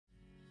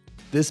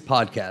This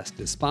podcast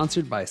is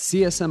sponsored by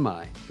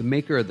CSMI, the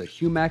maker of the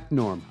HUMAC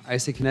Norm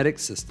isokinetic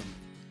system.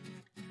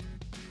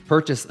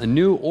 Purchase a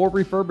new or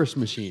refurbished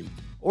machine,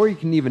 or you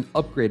can even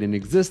upgrade an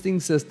existing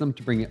system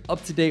to bring it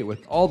up to date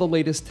with all the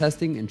latest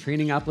testing and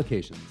training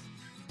applications.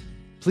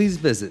 Please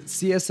visit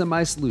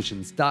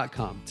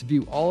csmisolutions.com to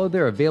view all of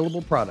their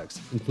available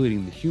products,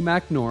 including the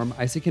HUMAC Norm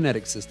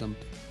isokinetic system,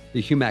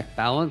 the HUMAC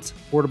Balance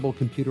portable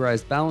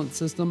computerized balance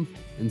system,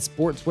 and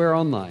Sportswear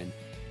Online.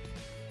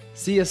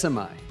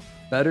 CSMI.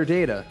 Better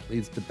data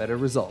leads to better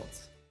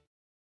results.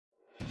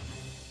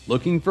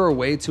 Looking for a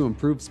way to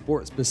improve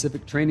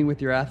sport-specific training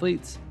with your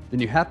athletes? Then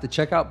you have to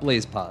check out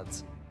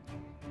BlazePods.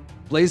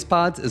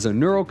 BlazePods is a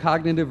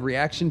neurocognitive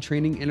reaction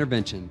training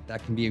intervention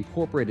that can be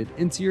incorporated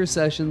into your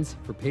sessions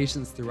for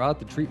patients throughout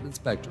the treatment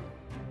spectrum.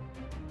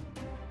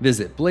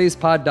 Visit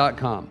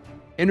blazepod.com,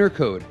 enter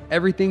code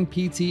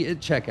EverythingPT at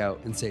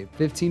checkout, and save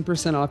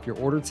 15% off your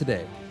order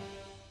today.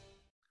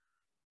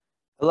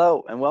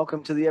 Hello, and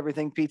welcome to the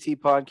Everything PT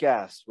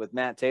podcast with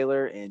Matt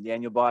Taylor and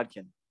Daniel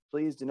Bodkin.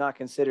 Please do not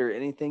consider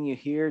anything you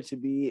hear to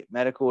be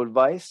medical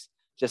advice,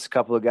 just a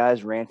couple of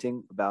guys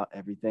ranting about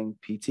everything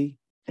PT.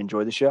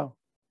 Enjoy the show.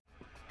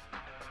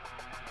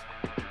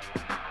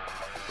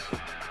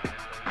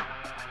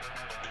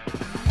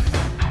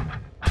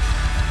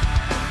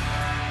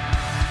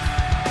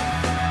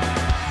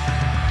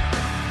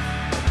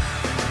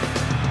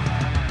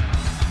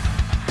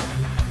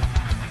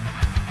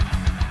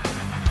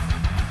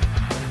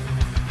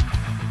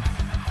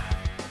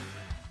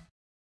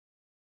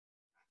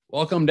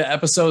 Welcome to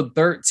episode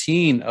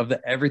 13 of the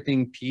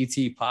Everything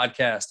PT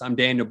podcast. I'm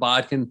Daniel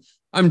Bodkin.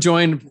 I'm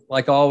joined,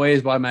 like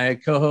always, by my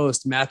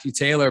co-host, Matthew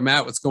Taylor.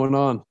 Matt, what's going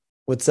on?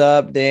 What's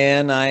up,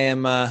 Dan?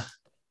 I'm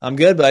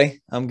good,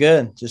 buddy. I'm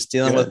good. Just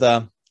dealing with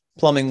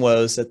plumbing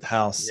woes at the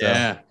house. So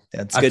yeah.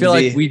 It's I good feel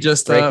to like we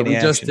just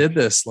did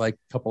this like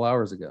a couple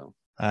hours ago.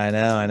 I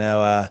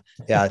know.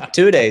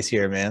 2 days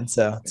here, man.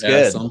 So it's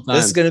good. Sometimes.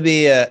 This is going to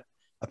be a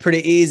pretty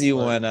easy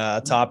one,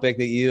 a topic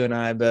that you and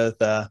I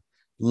both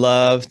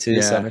love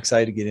to. So I'm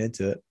excited to get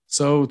into it.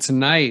 So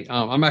tonight,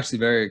 I'm actually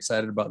very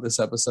excited about this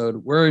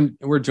episode.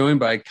 We're joined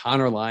by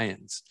Connor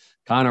Lyons.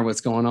 Connor,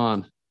 what's going on?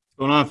 What's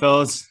going on,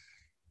 fellas?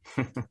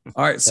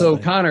 All right. So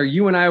Connor,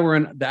 you and I were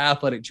in the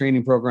athletic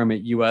training program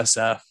at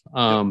USF.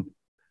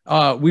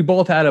 We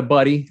both had a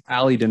buddy,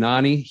 Ali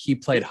Donani. He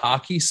played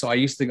hockey. So I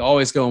used to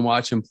always go and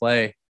watch him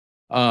play,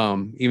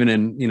 even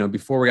in,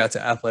 before we got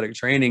to athletic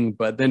training,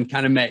 but then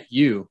kind of met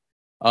you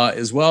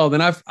as well.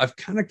 Then I've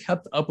kind of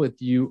kept up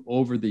with you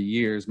over the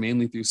years,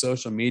 mainly through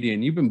social media,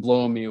 and you've been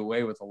blowing me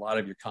away with a lot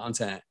of your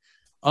content.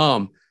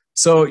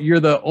 So you're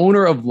the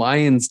owner of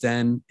Lions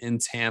Den in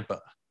Tampa.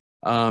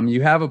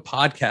 You have a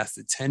podcast,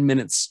 the 10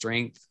 Minute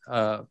Strength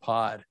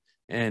pod.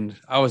 And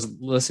I was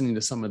listening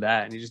to some of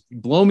that, and you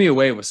blow me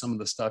away with some of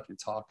the stuff you're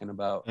talking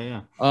about.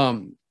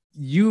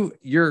 Your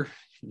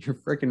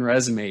freaking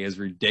resume is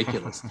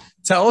ridiculous.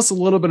 Tell us a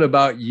little bit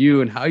about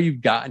you and how you've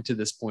gotten to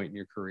this point in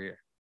your career.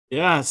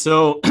 Yeah.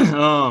 So,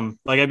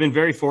 I've been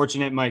very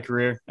fortunate in my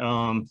career.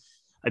 I've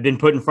been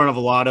put in front of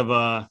a lot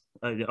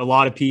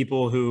of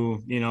people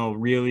who,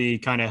 really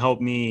kind of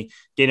helped me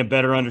gain a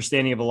better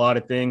understanding of a lot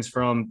of things.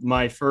 From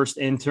my first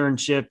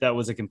internship, that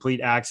was a complete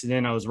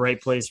accident. I was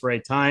right place,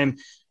 right time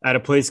at a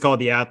place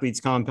called the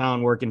Athletes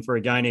Compound, working for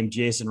a guy named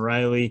Jason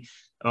Riley.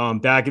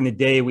 Back in the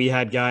day, we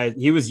had guys.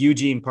 He was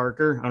Eugene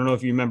Parker. I don't know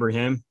if you remember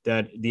him,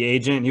 the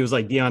agent. He was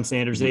like Deion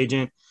Sanders'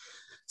 agent.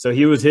 So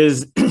he was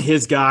his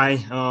guy.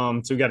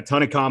 So we got a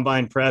ton of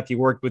combine prep. He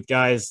worked with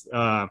guys,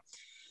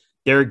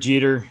 Derek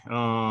Jeter.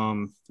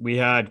 We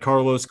had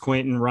Carlos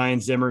Quentin,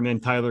 Ryan Zimmerman,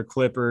 Tyler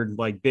Clippard,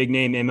 like big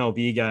name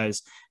MLB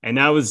guys. And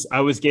I was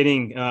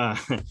getting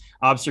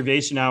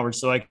observation hours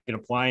so I could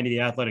apply into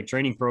the athletic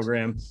training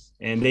program.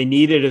 And they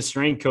needed a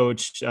strength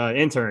coach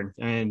intern.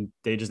 And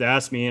they just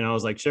asked me, and I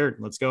was like, sure,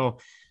 let's go.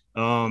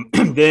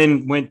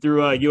 Then went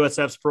through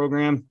USF's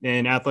program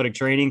in athletic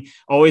training.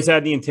 Always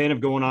had the intent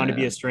of going on to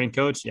be a strength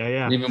coach.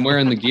 Even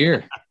wearing the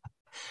gear.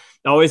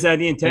 Always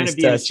had the intent of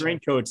being a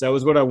strength coach. That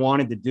was what I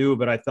wanted to do.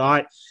 But I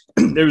thought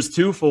there was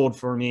twofold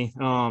for me.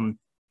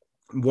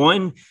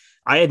 One,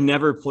 I had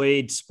never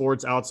played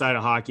sports outside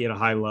of hockey at a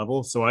high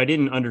level, so I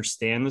didn't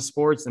understand the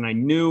sports. And I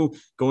knew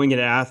going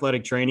into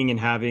athletic training and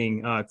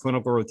having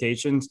clinical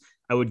rotations,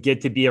 I would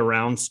get to be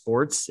around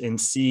sports and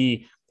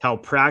see how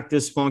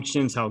practice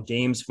functions, how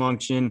games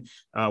function,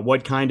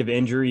 what kind of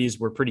injuries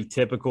were pretty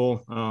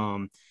typical,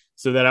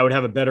 so that I would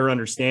have a better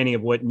understanding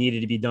of what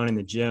needed to be done in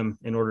the gym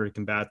in order to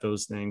combat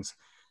those things.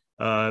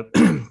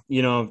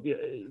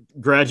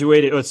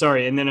 Graduated.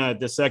 And then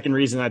the second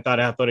reason I thought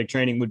athletic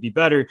training would be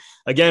better,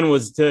 again,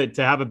 was to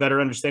have a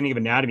better understanding of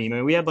anatomy. I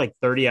mean, we had like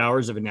 30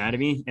 hours of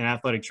anatomy in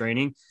athletic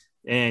training,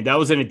 and that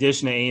was in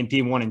addition to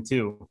A&P 1 and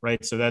 2,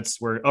 right? So that's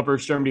where upper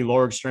extremity,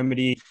 lower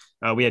extremity,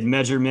 We had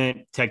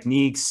measurement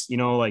techniques,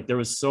 like there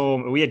was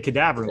we had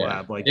cadaver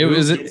lab. Like it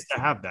was to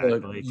have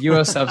that. Like,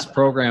 USF's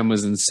program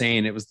was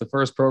insane. It was the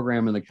first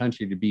program in the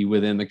country to be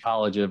within the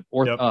College of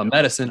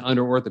Medicine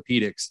under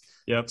orthopedics.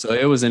 Yep. So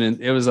it was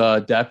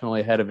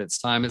definitely ahead of its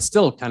time. It's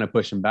still kind of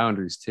pushing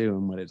boundaries too.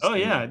 And what it's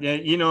doing. Yeah.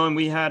 And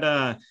we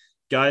had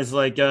guys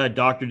like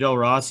Dr. Del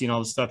Rossi and all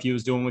the stuff he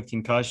was doing with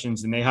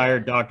concussions, and they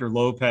hired Dr.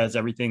 Lopez,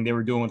 everything they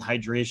were doing with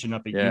hydration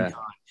up at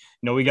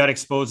UConn. We got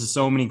exposed to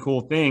so many cool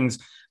things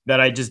that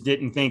I just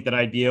didn't think that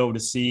I'd be able to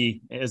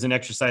see as an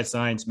exercise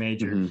science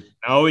major. Mm-hmm.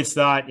 I always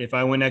thought if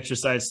I went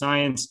exercise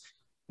science,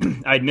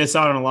 I'd miss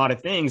out on a lot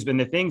of things, but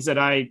the things that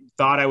I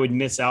thought I would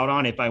miss out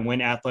on if I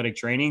went athletic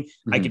training,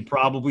 I could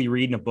probably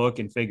read in a book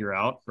and figure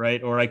out,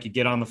 right? Or I could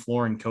get on the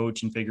floor and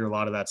coach and figure a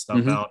lot of that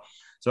stuff out.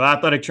 So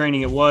athletic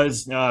training, it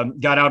was,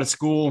 got out of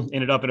school,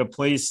 ended up at a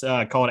place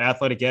called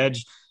Athletic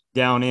Edge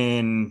down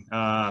in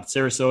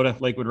Sarasota,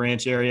 Lakewood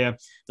Ranch area.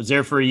 Was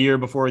there for a year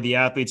before the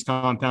athletes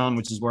compound,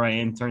 which is where I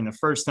interned the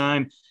first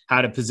time,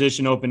 had a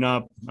position open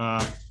up,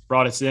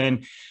 brought us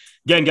in.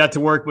 Again, got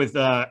to work with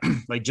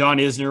like John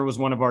Isner was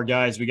one of our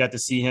guys. We got to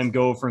see him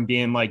go from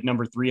being like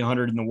number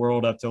 300 in the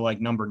world up to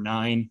like number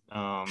 9.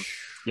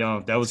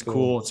 That was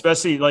cool.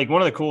 Especially like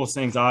one of the coolest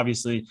things,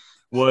 obviously,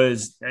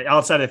 was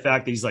outside of the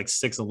fact that he's like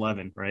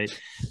 6'11", right?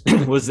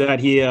 was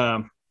that he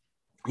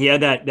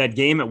had that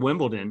game at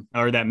Wimbledon,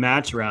 or that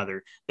match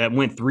rather, that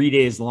went 3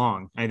 days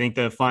long. I think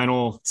the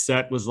final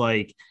set was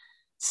like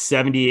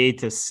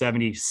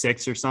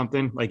 78-76 or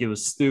something. Like it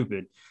was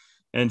stupid.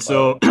 And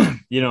so,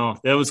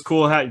 that was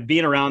cool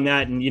being around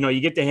that. And, you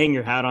get to hang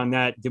your hat on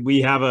that. Did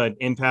we have an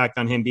impact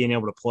on him being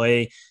able to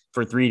play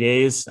for 3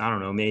 days? I don't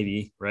know,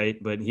 maybe. Right.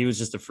 But he was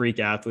just a freak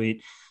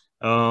athlete.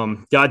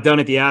 Got done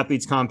at the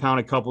athletes compound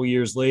a couple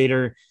years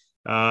later.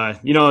 They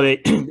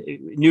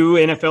new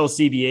NFL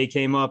CBA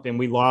came up, and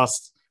we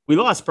lost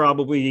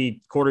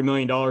probably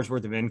 $250,000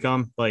 worth of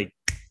income, like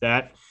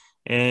that.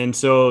 And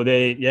so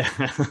they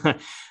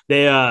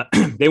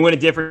went a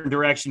different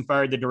direction,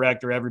 fired the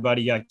director,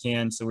 everybody got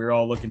canned. So we were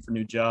all looking for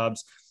new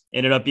jobs.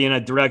 Ended up being a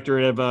director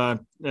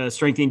of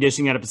strength and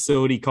conditioning at a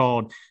facility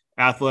called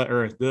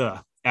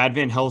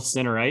Advent Health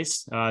Center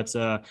Ice. It's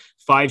a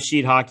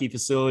 5-sheet hockey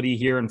facility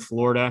here in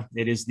Florida.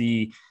 It is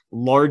the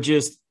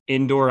largest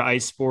indoor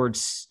ice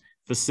sports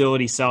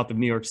facility south of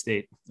New York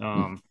State.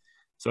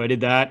 So I did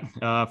that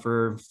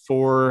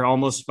for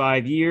almost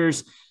 5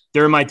 years.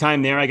 During my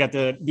time there, I got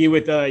to be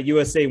with the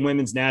USA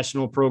Women's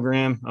National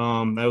Program.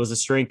 I was a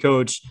strength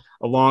coach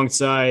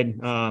alongside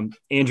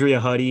Andrea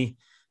Huddy,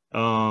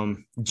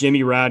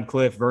 Jimmy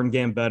Radcliffe, Vern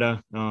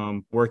Gambetta,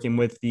 working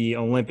with the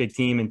Olympic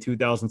team in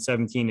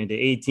 2017 into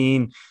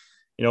 18.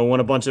 Won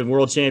a bunch of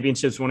world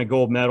championships, won a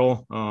gold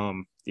medal.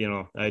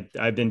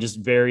 I've been just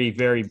very,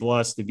 very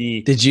blessed to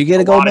be. Did you get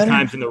a gold medal? A lot of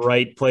times in the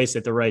right place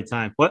at the right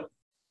time. What?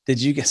 Did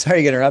you get?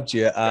 Sorry to interrupt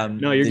you.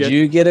 No, you're good. Did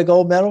you get a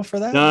gold medal for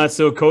that? No,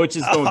 so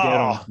coaches don't get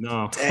them.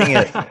 No, dang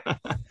it. That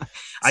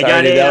would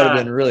have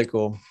been really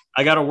cool.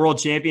 I got a world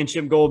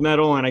championship gold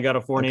medal, and I got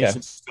a Four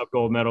Nations Cup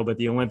gold medal, but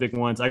the Olympic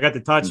ones, I got to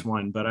touch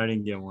one, but I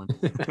didn't get one.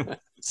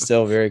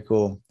 Still very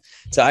cool.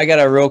 So I got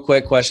a real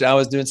quick question. I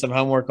was doing some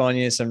homework on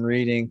you, some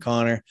reading,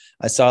 Connor.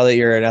 I saw that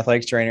you're an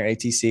athletics trainer,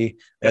 ATC. You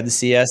have the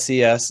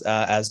CSCS,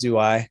 as do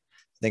I.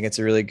 I think it's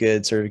a really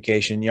good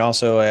certification. You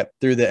also,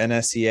 through the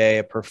NSCA,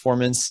 a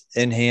performance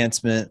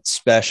enhancement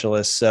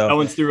specialist. So I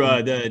went through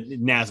the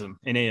NASM.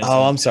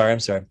 Oh, I'm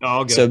sorry.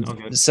 Oh,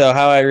 good. So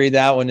how I read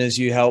that one is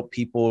you help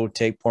people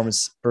take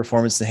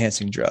performance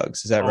enhancing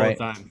drugs. Is that right?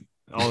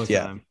 All the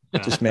time. Yeah.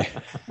 Just me.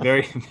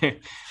 Very,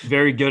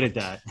 very good at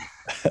that.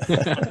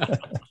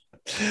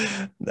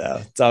 No,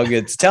 it's all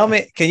good. So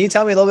can you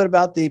tell me a little bit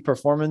about the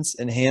performance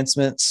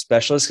enhancement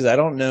specialist? Because I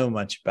don't know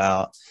much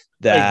about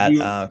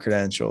that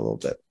credential a little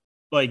bit.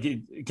 Like,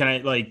 can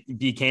I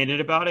be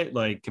candid about it?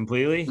 Like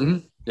completely?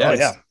 Mm-hmm.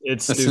 Yeah,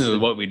 it's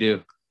what we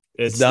do.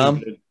 It's dumb.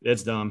 Stupid.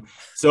 It's dumb.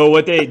 So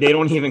what they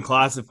don't even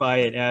classify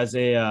it as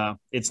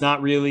it's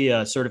not really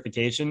a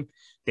certification.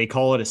 They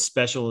call it a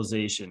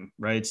specialization,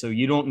 right? So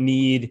you don't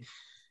need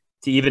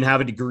to even have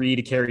a degree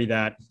to carry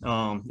that.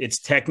 It's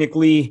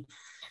technically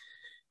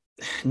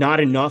not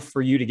enough for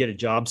you to get a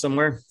job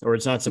somewhere, or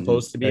it's not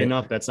supposed to be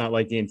enough. That's not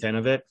like the intent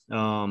of it.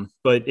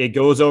 But it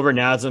goes over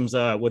NASM's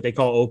what they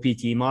call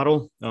OPT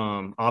model,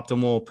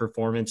 optimal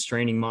performance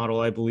training model,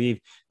 I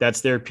believe.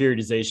 That's their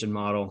periodization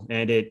model,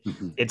 and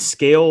it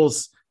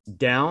scales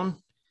down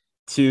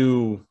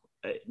to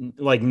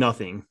like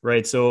nothing,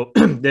 right? So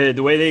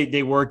the way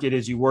they work it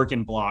is you work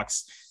in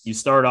blocks. You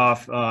start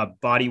off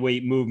body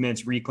weight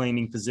movements,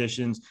 reclaiming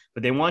positions,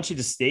 but they want you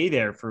to stay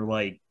there for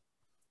like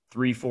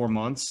 3-4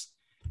 months.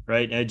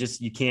 Right. And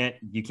you can't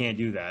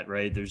do that.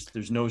 Right.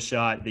 There's no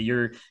shot that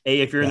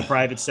if you're in the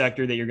private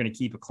sector, that you're going to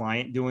keep a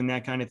client doing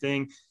that kind of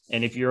thing.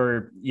 And if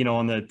you're,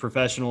 on the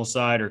professional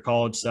side or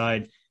college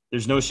side,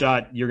 there's no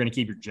shot you're going to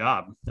keep your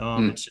job.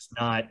 It's just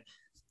not,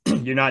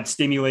 you're not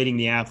stimulating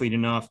the athlete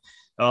enough.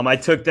 I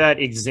took that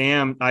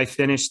exam. I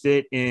finished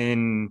it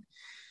in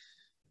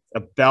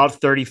about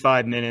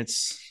 35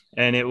 minutes,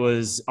 and it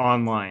was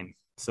online.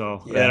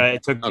 So I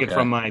took it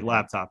from my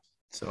laptop.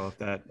 So if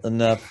that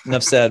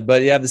enough said,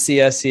 but you have the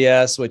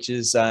CSCS, which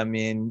is, I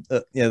mean,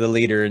 the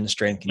leader in the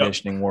strength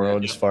conditioning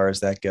world as far as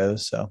that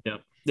goes. So,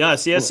 yeah,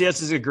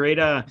 CSCS is a great,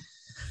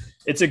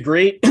 it's a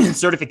great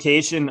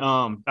certification.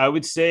 I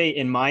would say,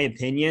 in my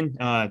opinion,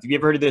 have you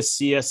ever heard of this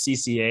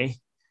CSCCA?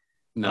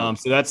 No.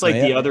 So that's like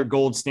the other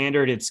gold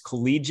standard. It's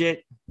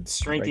collegiate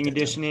strength and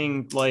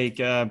conditioning. Like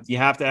you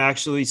have to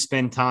actually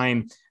spend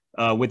time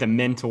with a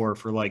mentor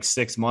for like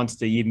 6 months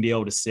to even be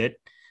able to sit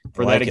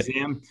for that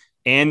exam.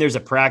 And there's a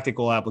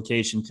practical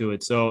application to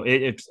it. So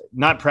it's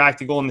not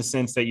practical in the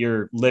sense that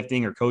you're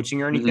lifting or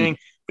coaching or anything,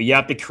 but you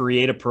have to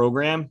create a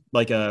program,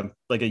 like a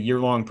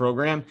year-long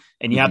program,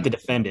 and you have to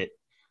defend it.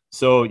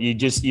 So you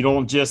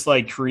don't just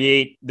like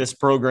create this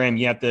program.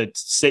 You have to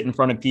sit in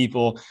front of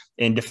people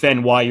and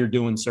defend why you're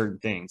doing certain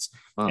things.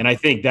 Huh. And I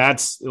think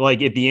that's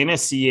like, if the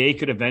NSCA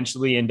could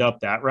eventually end up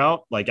that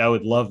route, like I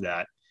would love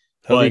that.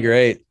 That'd be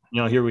great.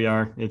 Here we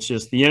are. It's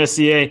just the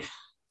NSCA.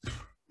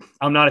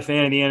 I'm not a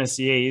fan of the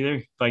NSCA either,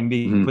 if I can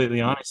be completely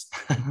honest.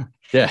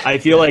 I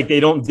feel like they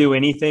don't do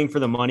anything for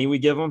the money we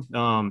give them.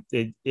 I'm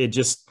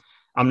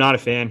not a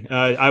fan.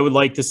 I would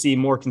like to see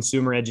more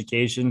consumer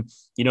education.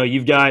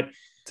 You've got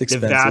the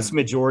vast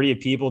majority of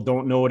people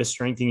don't know what a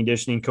strength and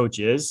conditioning coach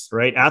is,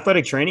 right?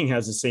 Athletic training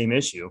has the same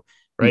issue,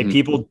 right?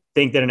 People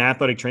think that an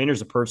athletic trainer is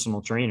a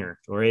personal trainer,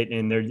 right?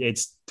 And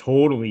it's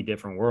totally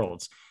different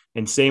worlds.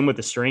 And same with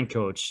the strength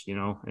coach,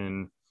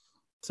 and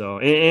so,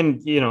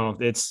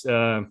 it's,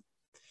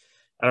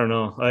 I don't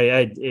know.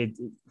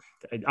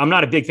 I'm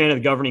not a big fan of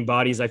the governing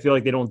bodies. I feel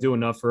like they don't do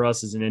enough for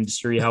us as an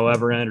industry.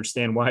 However, I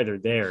understand why they're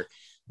there.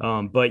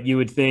 But you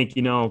would think,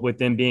 with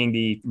them being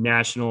the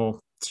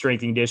National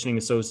Strength and Conditioning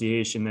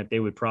Association, that they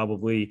would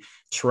probably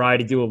try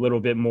to do a little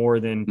bit more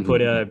than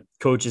put a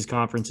coaches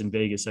conference in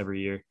Vegas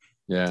every year.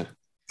 Yeah.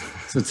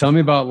 So tell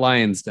me about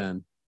Lions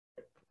Den.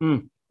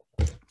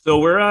 So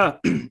we're about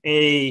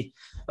a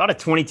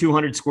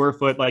 2,200 square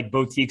foot, like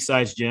boutique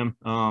sized gym.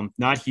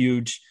 Not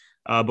huge.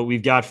 But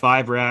we've got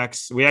 5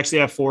 racks. We actually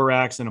have 4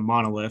 racks and a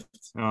monolift.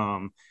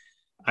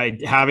 I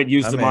haven't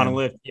used the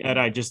monolift yet.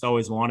 I just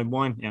always wanted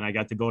one, and I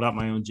got to build out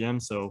my own gym,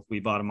 so we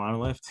bought a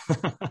monolift.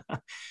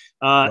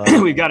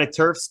 We've got a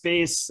turf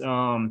space.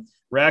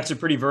 Racks are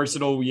pretty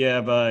versatile. We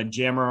have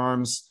jammer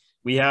arms.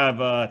 We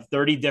have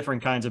 30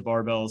 different kinds of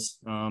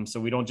barbells. So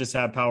we don't just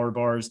have power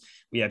bars.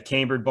 We have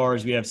cambered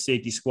bars. We have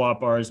safety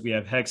squat bars. We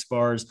have hex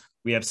bars.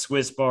 We have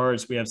Swiss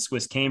bars. We have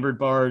Swiss cambered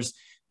bars.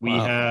 We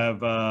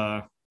have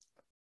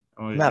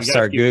I'm gonna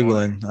start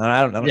Googling.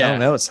 I don't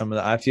know what some of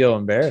the, I feel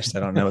embarrassed.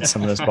 I don't know what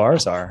some of those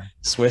bars are.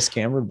 Swiss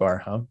cambered bar,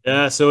 huh?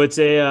 Yeah. So it's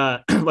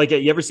a,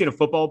 you ever seen a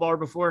football bar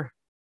before?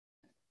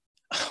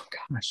 Oh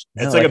gosh.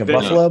 It's like a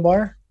buffalo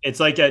bar. It's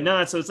like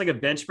so it's like a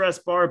bench press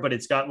bar, but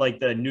it's got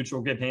like the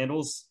neutral grip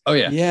handles. Oh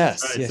yeah.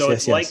 Yes. So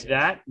it's like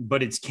that,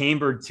 but it's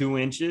cambered 2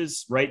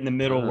 inches right in the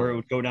middle where it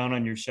would go down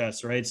on your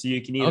chest. Right. So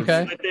you can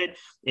either flip it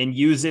and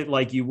use it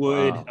like you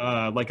would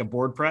like a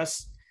board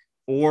press.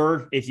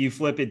 Or if you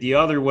flip it the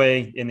other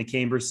way and the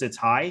camber sits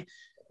high,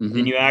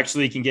 then you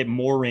actually can get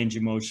more range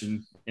of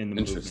motion in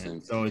the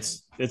movement. So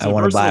it's a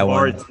versatile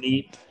bar. It's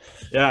neat.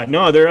 Yeah,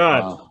 no, they're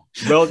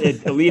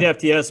Elite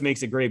FTS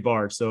makes a great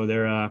bar. So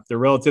they're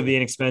relatively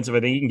inexpensive. I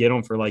think you can get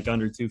them for like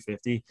under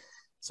 $250.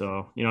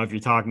 So, if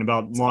you're talking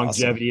about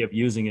longevity of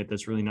using it,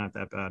 that's really not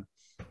that bad.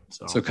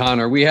 So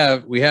Connor, we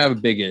have a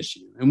big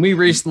issue, and we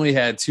recently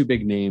had 2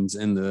 big names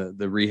in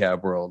the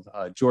rehab world,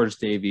 George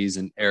Davies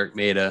and Eric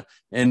Maida.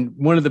 And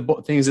one of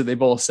the things that they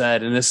both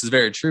said, and this is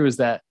very true, is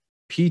that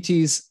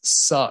PTs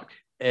suck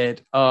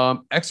at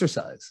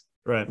exercise.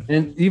 Right.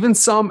 And even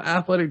some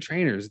athletic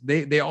trainers,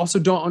 they also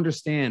don't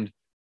understand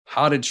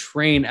how to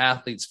train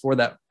athletes for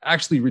that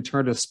actually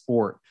return to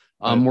sport.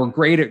 We're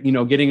great at,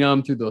 getting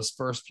them through those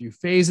first few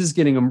phases,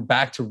 getting them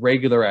back to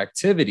regular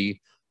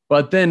activity.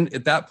 But then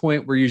at that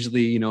point, we're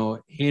usually,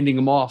 handing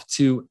them off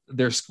to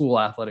their school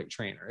athletic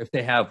trainer if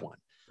they have one.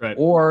 Right.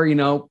 Or,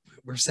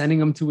 we're sending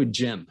them to a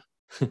gym.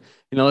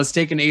 Let's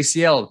take an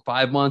ACL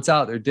 5 months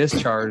out, they're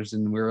discharged.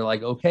 And we're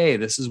like, okay,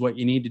 this is what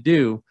you need to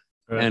do.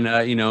 Right.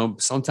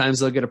 And, sometimes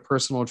they'll get a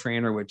personal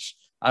trainer, which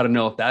I don't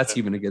know if that's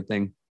even a good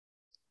thing.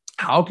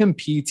 How can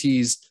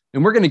PTs,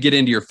 and we're going to get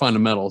into your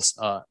fundamentals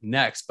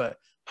next, but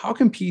how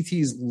can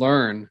PTs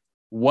learn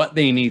what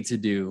they need to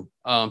do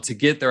to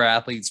get their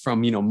athletes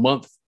from,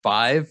 month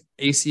 5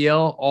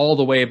 ACL all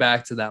the way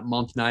back to that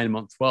month 9,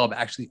 month 12,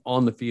 actually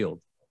on the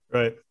field?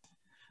 Right.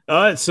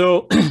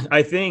 So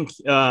I think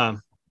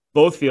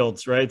both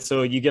fields, right?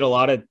 So you get a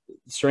lot of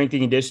strength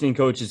and conditioning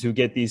coaches who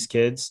get these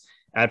kids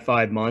at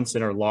 5 months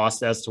and are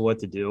lost as to what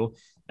to do.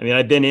 I mean,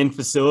 I've been in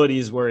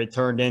facilities where it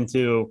turned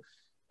into,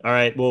 all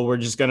right, well, we're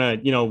just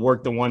going to,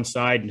 work the one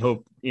side and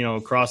hope,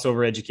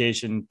 crossover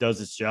education does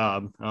its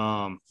job,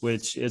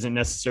 which isn't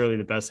necessarily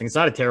the best thing. It's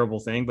not a terrible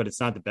thing, but it's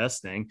not the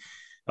best thing.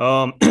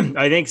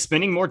 I think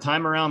spending more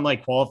time around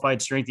like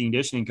qualified strength and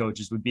conditioning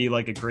coaches would be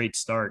like a great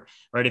start,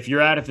 right? If you're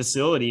at a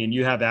facility and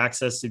you have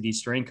access to these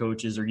strength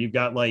coaches, or you've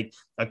got like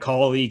a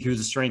colleague who's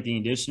a strength and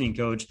conditioning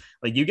coach,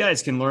 like you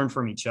guys can learn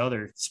from each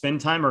other. Spend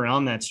time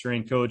around that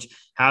strength coach,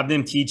 have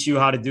them teach you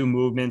how to do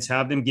movements,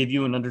 have them give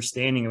you an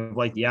understanding of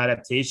like the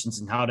adaptations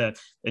and how to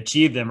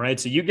achieve them, right?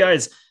 So you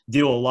guys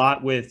deal a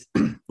lot with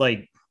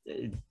like,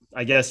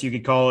 I guess you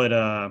could call it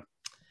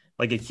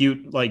like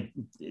acute, like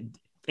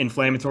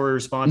inflammatory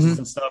responses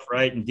and stuff,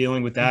 right? And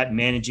dealing with that and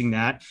managing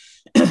that.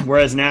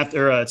 Whereas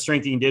a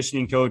strength and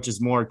conditioning coach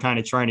is more kind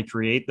of trying to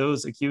create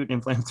those acute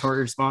inflammatory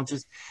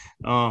responses.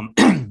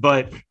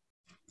 But,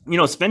 you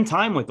know, spend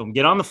time with them,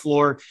 get on the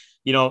floor,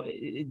 you know,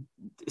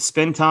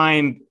 spend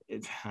time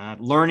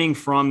learning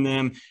from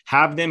them,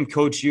 have them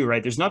coach you,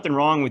 right? There's nothing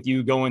wrong with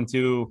you going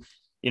to,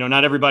 you know,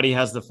 not everybody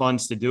has the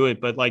funds to do it,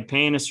 but like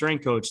paying a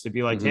strength coach to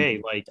be like,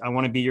 hey, like I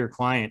want to be your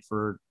client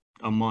for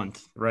a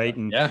month, right?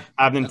 And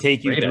have them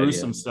take you through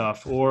some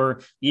stuff.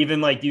 Or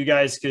even like you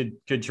guys could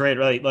trade,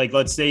 right? Like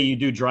let's say you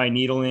do dry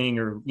needling,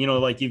 or, you know,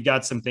 like you've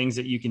got some things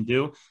that you can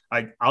do.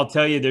 I'll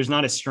tell you, there's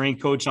not a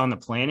strength coach on the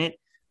planet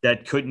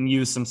that couldn't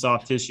use some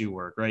soft tissue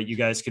work, right? You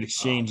guys could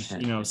exchange,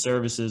 you know,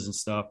 services and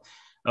stuff.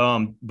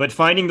 But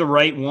finding the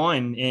right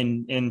one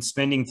and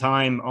spending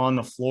time on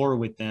the floor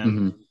with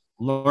them,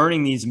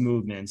 learning these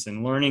movements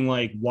and learning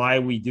like why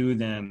we do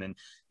them. And,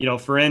 you know,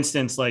 for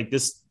instance, like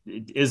this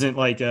isn't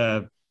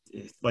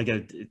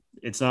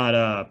it's not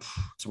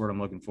what's the word I'm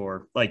looking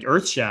for, like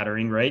earth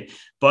shattering, right?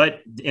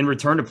 But in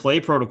return to play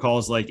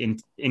protocols, like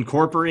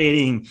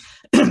incorporating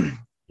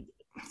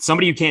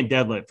somebody who can't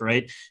deadlift,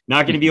 right?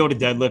 Not going to be able to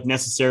deadlift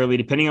necessarily,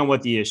 depending on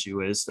what the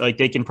issue is. Like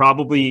they can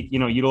probably, you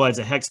know, utilize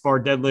a hex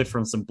bar deadlift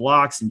from some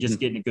blocks and just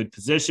get in a good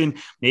position.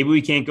 Maybe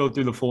we can't go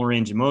through the full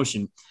range of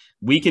motion.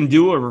 We can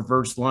do a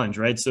reverse lunge,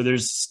 right? So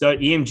there's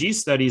EMG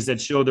studies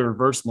that show the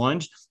reverse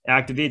lunge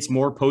activates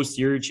more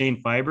posterior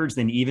chain fibers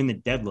than even the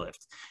deadlift,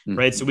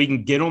 right? So we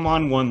can get them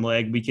on one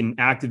leg. We can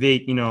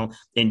activate, you know,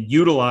 and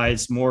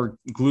utilize more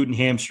glute and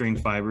hamstring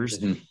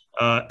fibers. You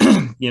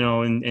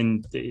know,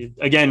 and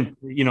again,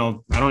 you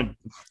know, I don't,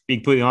 be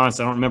completely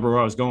honest, I don't remember where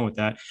I was going with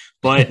that,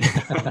 but,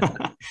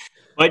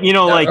 but, you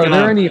know, like, are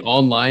there any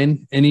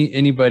online,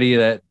 anybody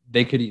that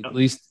they could at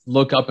least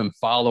look up and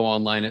follow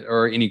online,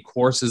 or any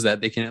courses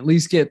that they can at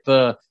least get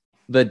the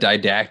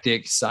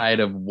didactic side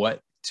of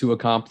what to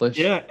accomplish?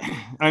 Yeah.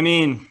 I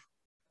mean,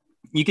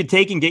 you could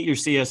take and get your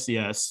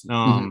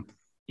CSCS,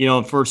 you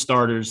know, for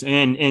starters.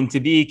 And to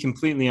be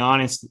completely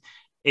honest,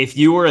 if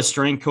you were a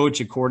strength coach,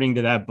 according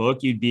to that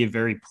book, you'd be a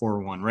very poor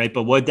one, right?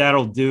 But what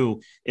that'll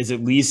do is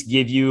at least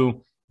give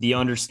you the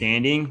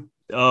understanding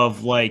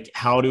of like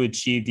how to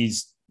achieve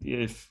these,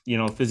 if you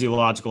know,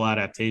 physiological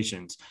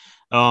adaptations.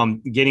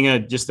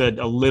 Getting just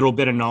a little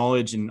bit of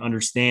knowledge and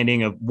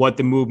understanding of what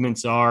the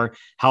movements are,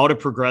 how to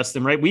progress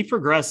them, right? We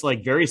progress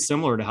like very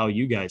similar to how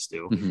you guys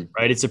do,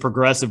 right? It's a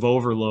progressive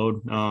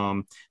overload.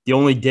 The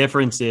only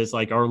difference is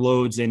like our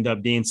loads end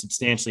up being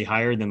substantially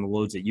higher than the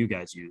loads that you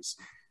guys use,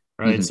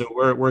 right? So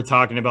we're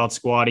talking about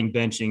squatting,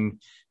 benching,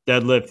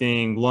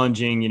 deadlifting,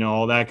 lunging, you know,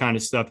 all that kind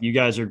of stuff. You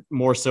guys are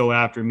more so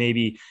after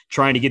maybe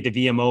trying to get the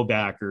VMO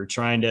back, or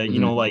trying to,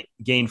 you know, like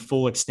gain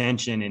full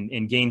extension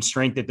and gain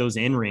strength at those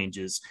end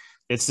ranges.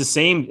 It's the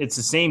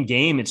same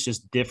game. It's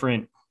just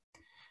different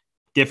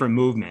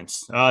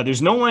movements.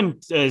 There's no one,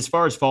 as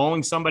far as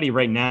following somebody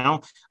right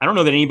now, I don't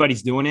know that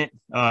anybody's doing it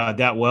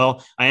that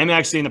well. I am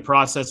actually in the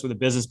process with a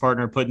business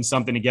partner putting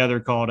something together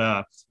called,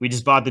 we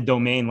just bought the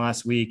domain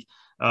last week,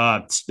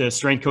 the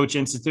Strength Coach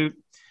Institute.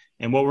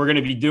 And what we're going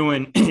to be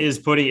doing is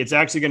it's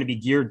actually going to be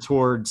geared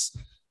towards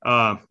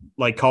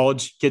like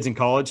kids in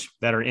college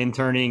that are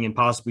interning and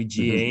possibly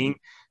GAing,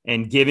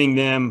 and giving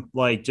them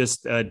like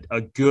just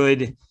a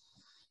good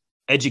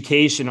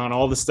education on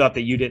all the stuff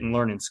that you didn't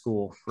learn in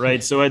school,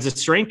 right? So as a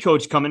strength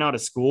coach coming out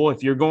of school,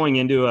 if you're going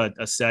into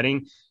a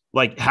setting,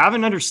 like have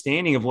an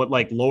understanding of what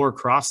like lower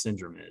cross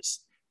syndrome is.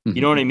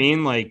 You know what I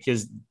mean? Like,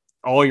 because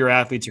all your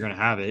athletes are going to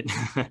have it.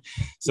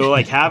 So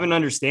like have an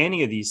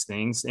understanding of these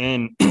things.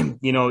 And,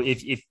 you know,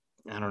 if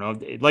I don't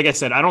know, like I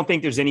said, I don't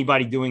think there's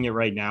anybody doing it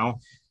right now,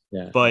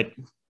 but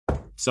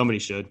somebody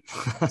should.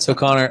 So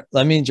Connor,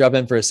 let me jump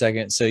in for a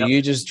second. So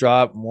you just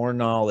dropped more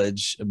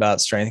knowledge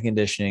about strength and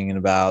conditioning in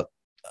about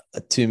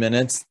 2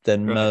 minutes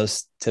than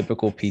most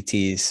typical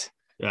PTs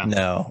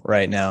know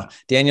right now.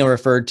 Daniel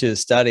referred to a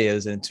study. It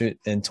was in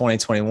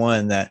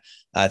 2021 that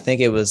I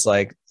think it was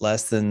like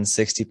less than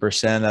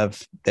 60%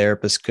 of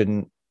therapists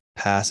couldn't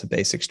pass a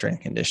basic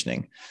strength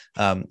conditioning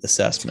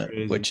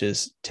assessment, which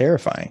is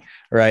terrifying,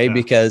 right?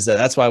 Because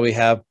that's why we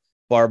have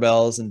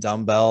barbells and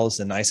dumbbells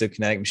and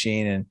isokinetic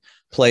machine and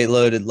plate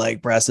loaded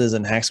leg presses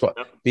and hack squat,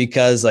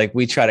 because like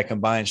we try to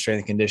combine strength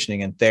and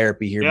conditioning and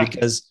therapy here,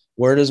 because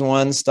where does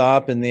one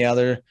stop and the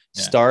other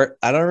start?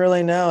 I don't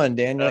really know. And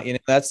Daniel, you know,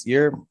 that's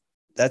your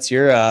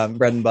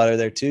bread and butter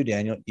there too,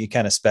 Daniel. You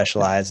kind of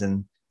specialize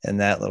in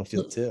that little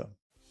field too.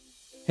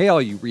 Hey,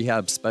 all you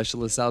rehab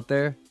specialists out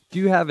there. Do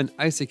you have an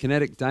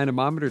isokinetic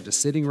dynamometer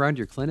just sitting around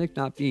your clinic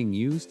not being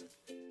used?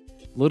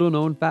 Little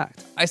known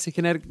fact,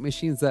 isokinetic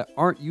machines that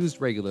aren't used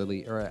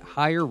regularly are at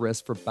higher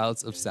risk for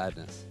bouts of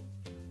sadness.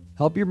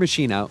 Help your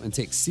machine out and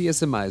take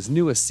CSMI's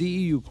newest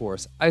CEU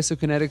course,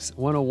 Isokinetics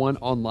 101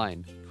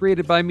 online,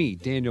 created by me,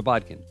 Daniel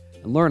Bodkin,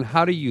 and learn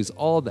how to use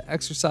all the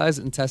exercise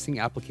and testing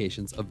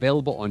applications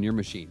available on your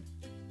machine.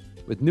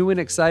 With new and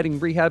exciting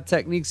rehab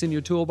techniques in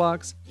your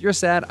toolbox, your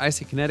sad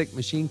isokinetic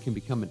machine can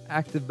become an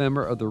active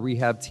member of the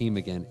rehab team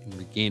again and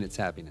regain its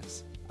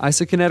happiness.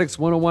 Isokinetics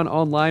 101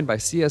 online by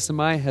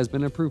CSMI has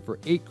been approved for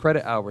 8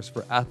 credit hours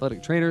for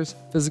athletic trainers,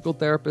 physical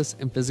therapists,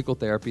 and physical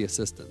therapy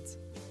assistants.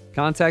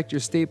 Contact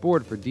your state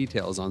board for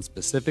details on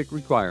specific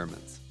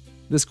requirements.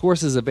 This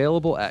course is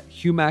available at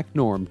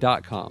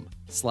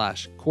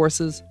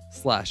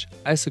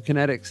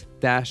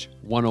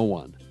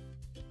humacnorm.com/courses/isokinetics-101.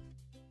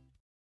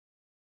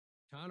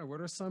 Connor, what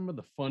are some of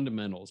the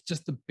fundamentals,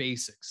 just the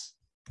basics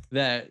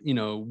that,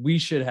 we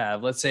should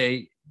have? Let's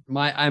say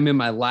I'm in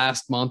my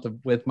last month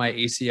with my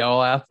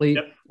ACL athlete.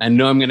 Yep. I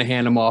know I'm going to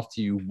hand them off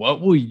to you.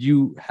 What will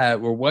you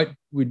have, or what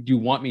would you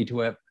want me to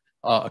have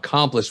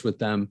accomplished with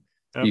them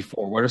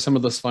before? What are some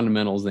of those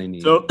fundamentals they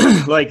need? So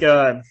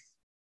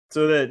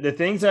so the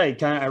things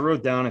I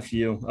wrote down a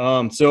few.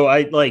 So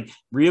I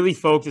really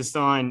focused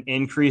on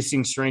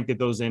increasing strength at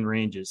those end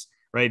ranges,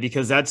 right?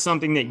 Because that's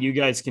something that you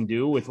guys can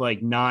do with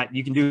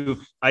you can do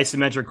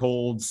isometric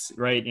holds,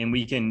 right? And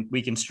we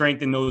can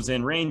strengthen those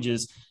end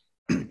ranges,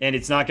 and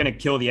it's not going to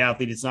kill the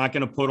athlete. It's not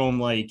going to put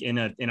them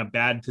in a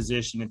bad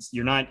position.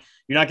 You're not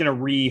going to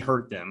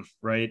re-hurt them,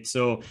 right?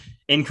 So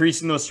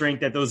increasing those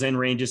strength at those end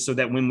ranges so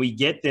that when we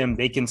get them,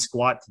 they can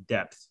squat to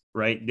depth,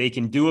 right? They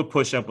can do a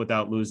push-up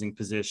without losing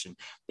position.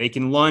 They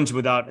can lunge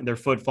without their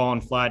foot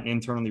falling flat and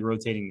internally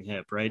rotating the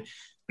hip, right?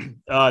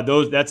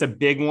 That's a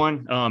big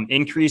one.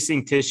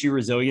 Increasing tissue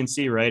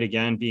resiliency, right?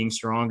 Again, being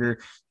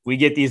stronger. We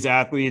get these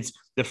athletes.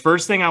 The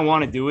first thing I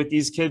want to do with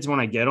these kids when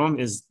I get them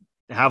is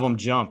have them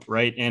jump,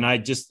 right? And I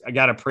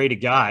got to pray to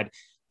God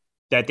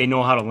that they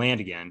know how to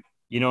land again.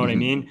 You know what I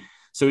mean?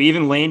 So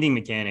even landing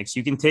mechanics,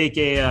 you can take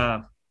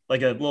a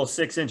little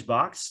 6-inch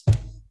box,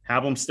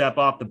 have them step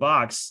off the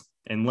box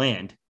and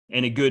land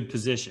in a good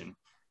position,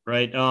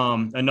 right?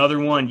 Another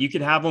one, you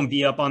could have them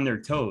be up on their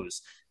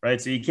toes,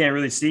 right? So you can't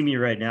really see me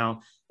right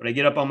now, but I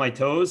get up on my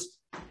toes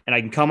and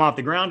I can come off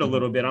the ground a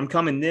little bit. I'm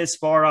coming this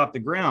far off the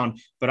ground,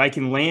 but I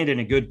can land in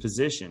a good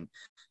position.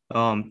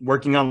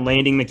 Working on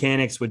landing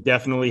mechanics would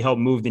definitely help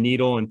move the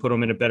needle and put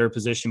them in a better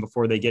position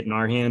before they get in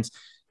our hands.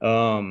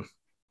 So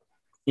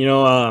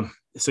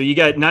you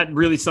got not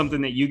really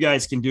something that you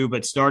guys can do,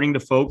 but starting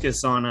to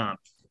focus on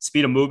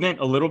speed of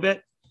movement a little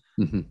bit.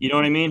 You know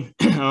what I mean?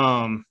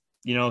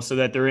 So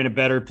that they're in a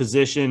better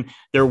position.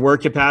 Their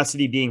work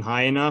capacity being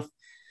high enough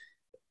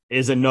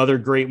is another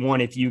great one.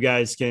 If you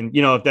guys can,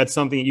 if that's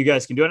something that you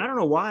guys can do. And I don't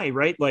know why,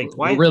 right? Why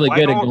we're really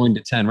good at going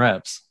to 10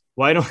 reps.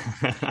 Why don't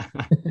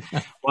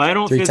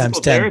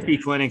physical therapy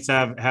clinics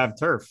have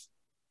turf?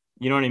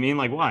 You know what I mean?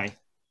 Why?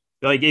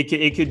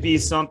 It could be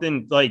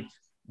something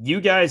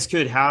you guys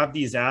could have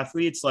these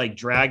athletes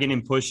dragging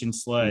and pushing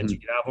sleds. You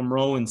could have them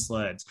rowing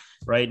sleds,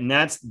 right? And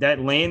that's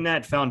laying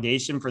that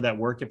foundation for that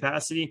work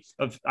capacity.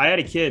 I had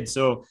a kid,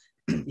 so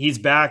he's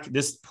back.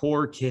 This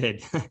poor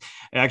kid,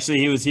 actually,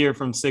 he was here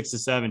from 6 to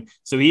 7.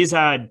 So he's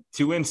had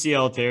 2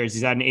 MCL tears.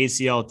 He's had an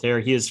ACL tear.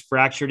 He has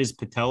fractured his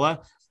patella,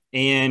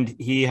 and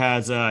he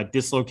has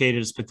dislocated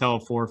his patella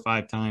 4 or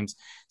 5 times.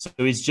 So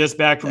he's just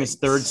back from his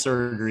 3rd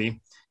surgery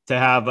to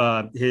have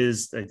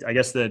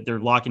they're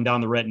locking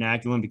down the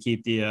retinaculum to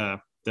keep the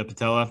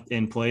patella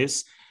in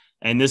place.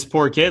 And this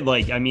poor kid,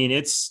 we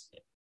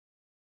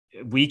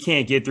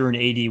can't get through an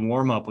AD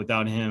warm up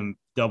without him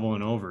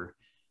doubling over.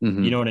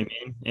 You know what I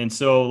mean? And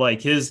so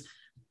his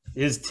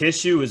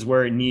tissue is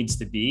where it needs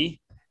to be,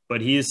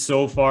 but he is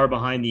so far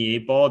behind the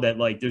 8 ball that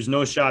there's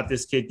no shot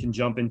this kid can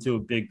jump into a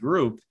big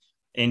group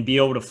and be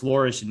able to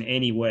flourish in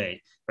any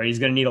way, right? He's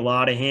going to need a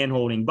lot of hand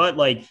holding, but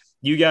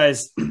you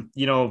guys,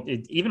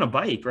 even a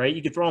bike, right?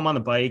 You could throw them on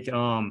the bike,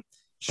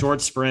 short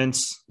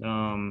sprints.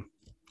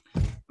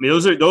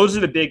 Those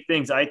are the big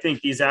things. I think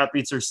these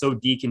athletes are so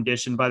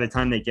deconditioned by the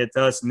time they get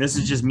to us, and this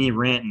is just me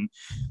ranting.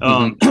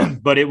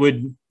 But it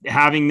would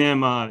having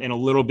them in a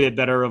little bit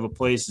better of a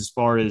place as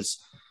far as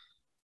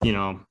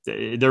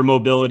their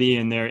mobility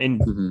and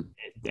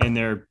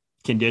their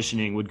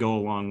conditioning would go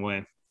a long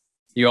way.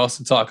 You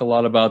also talk a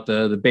lot about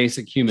the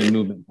basic human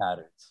movement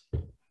patterns.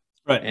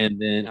 Right.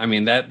 And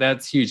then,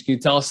 that's huge. Can you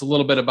tell us a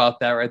little bit about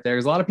that right there?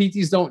 Because a lot of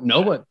PTs don't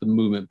know what the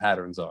movement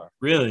patterns are.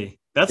 Really?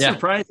 That's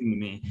surprising to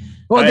me.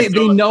 Well,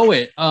 they know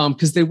it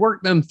because they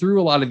work them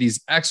through a lot of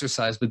these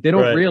exercises, but they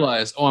don't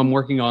realize, I'm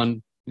working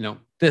on,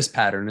 this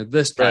pattern or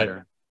this pattern.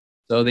 Right.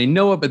 So they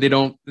know it, but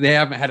they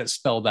haven't had it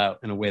spelled out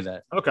in a way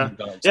that. Okay.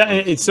 Yeah.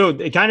 And so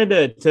kind of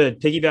to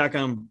piggyback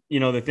on,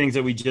 the things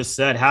that we just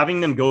said,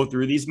 having them go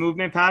through these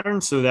movement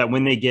patterns so that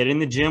when they get in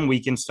the gym, we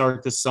can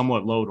start to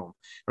somewhat load them,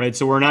 right?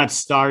 So we're not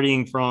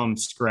starting from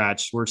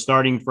scratch. We're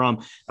starting from,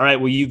 all right,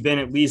 well, you've been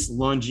at least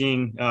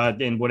lunging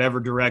in whatever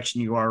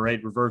direction you are,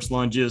 right? Reverse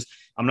lunges.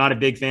 I'm not a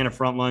big fan of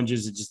front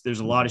lunges. There's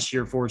a lot of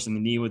shear force in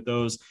the knee with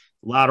those.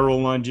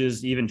 lateral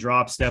lunges, even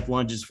drop step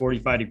lunges,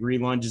 45-degree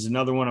lunges.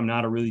 Another one I'm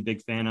not a really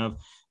big fan of.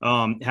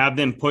 Have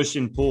them push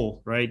and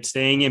pull, right?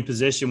 Staying in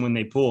position when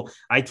they pull.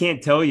 I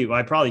can't tell you,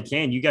 I probably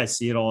can. You guys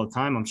see it all the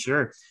time, I'm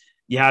sure.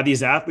 You have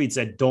these athletes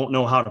that don't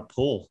know how to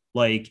pull.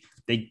 Like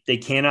they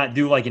cannot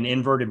do like an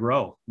inverted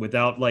row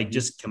without like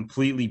just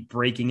completely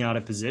breaking out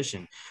of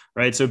position,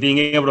 right? So being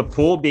able to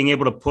pull, being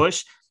able to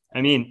push.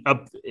 I mean,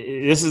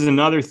 this is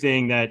another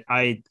thing that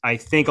I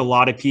think a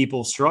lot of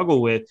people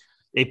struggle with.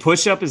 A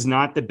push-up is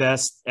not the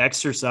best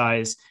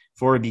exercise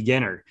for a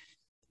beginner.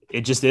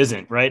 It just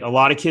isn't, right? A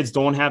lot of kids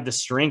don't have the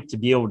strength to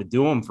be able to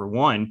do them, for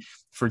one.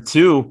 For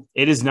two,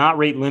 it is not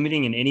rate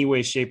limiting in any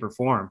way, shape, or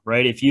form,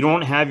 right? If you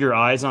don't have your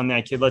eyes on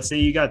that kid, let's say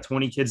you got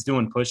 20 kids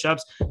doing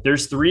push-ups,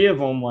 there's 3 of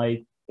them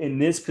like in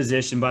this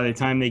position by the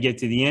time they get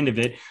to the end of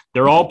it.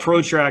 They're all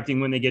protracting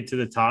when they get to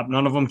the top.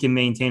 None of them can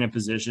maintain a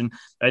position.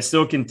 I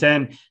still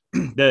contend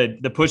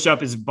the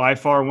push-up is by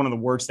far one of the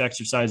worst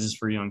exercises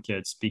for young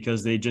kids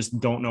because they just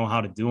don't know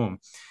how to do them.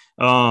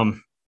 All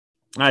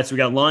right, so we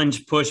got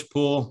lunge, push,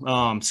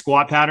 pull,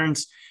 squat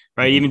patterns,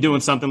 right? Even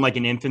doing something like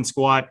an infant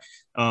squat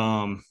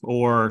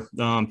or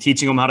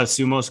teaching them how to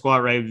sumo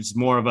squat, right? It's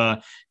more of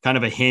a kind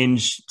of a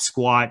hinge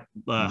squat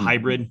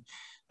hybrid.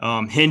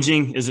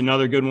 Hinging is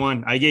another good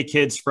one. I get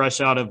kids fresh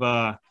out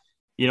of,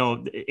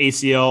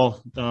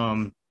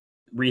 ACL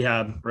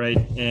rehab, right?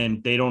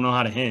 And they don't know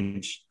how to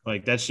hinge.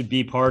 Like that should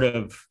be part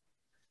of,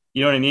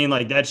 you know what I mean?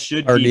 Like that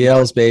should be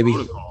RDLs, baby.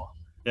 Protocol.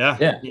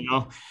 Yeah.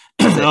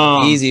 It's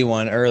an easy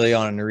one early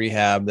on in the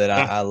rehab that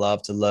I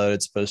love to load.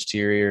 It's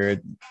posterior.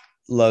 It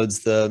loads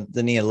the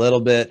knee a little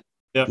bit.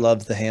 Yep.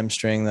 Loves the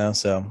hamstring though.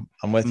 So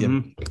I'm with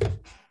you.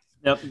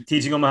 Yep.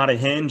 Teaching them how to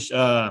hinge.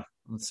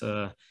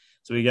 So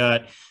we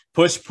got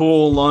push,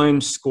 pull,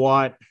 lunge,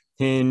 squat,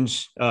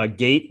 hinge,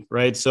 gait,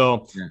 right?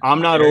 So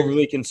I'm not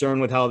overly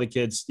concerned with how the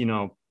kids,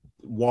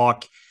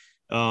 walk.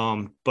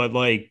 But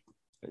like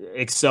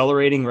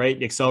accelerating,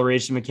 right?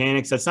 Acceleration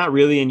mechanics, that's not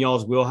really in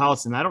y'all's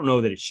wheelhouse. And I don't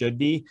know that it should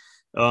be.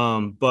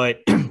 But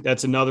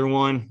that's another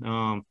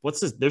one.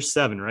 What's this? There's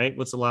 7, right?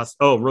 What's the last?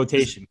 Oh,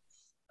 rotation.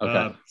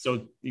 Okay.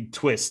 So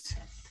twist.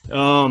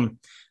 Again,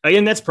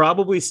 that's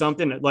probably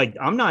something that, like,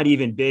 I'm not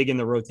even big in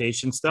the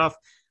rotation stuff.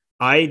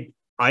 I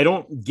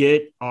don't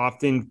get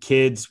often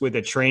kids with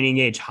a training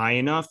age high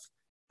enough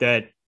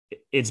that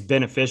it's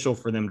beneficial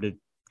for them to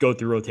go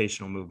through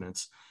rotational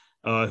movements.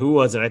 Who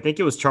was it? I think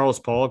it was Charles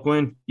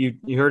Poliquin. You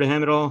heard of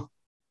him at all?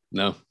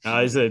 No.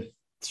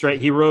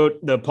 He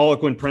wrote the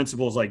Poliquin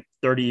principles like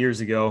 30 years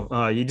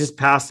ago. He just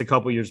passed a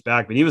couple years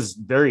back, but he was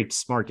a very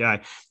smart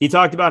guy. He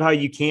talked about how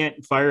you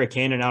can't fire a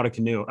cannon out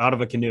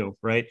of a canoe,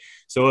 right?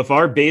 So if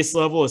our base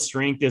level of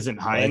strength isn't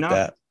high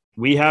enough,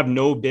 we have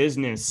no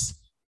business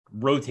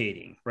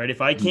rotating, right?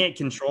 If I can't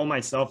control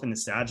myself in the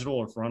sagittal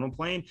or frontal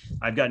plane,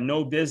 I've got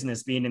no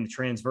business being in the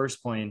transverse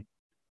plane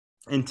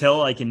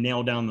until I can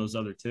nail down those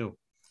other 2.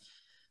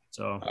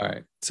 So, all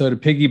right. So to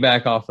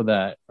piggyback off of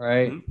that,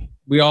 right?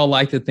 We all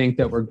like to think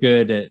that we're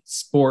good at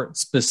sport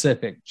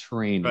specific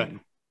training. Right.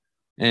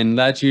 And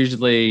that's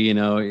usually,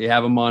 you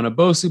have them on a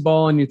BOSU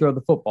ball and you throw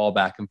the football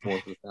back and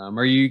forth with them,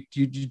 or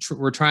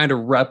we're trying to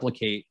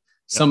replicate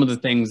some of the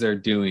things they're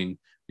doing.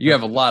 You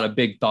have a lot of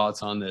big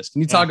thoughts on this.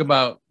 Can you talk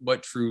about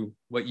what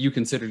you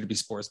consider to be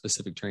sport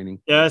specific training?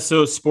 Yeah.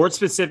 So sport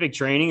specific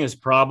training is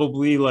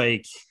probably,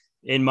 like,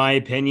 in my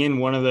opinion,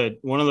 one of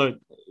the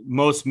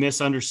most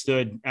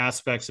misunderstood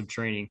aspects of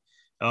training.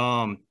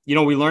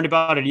 We learned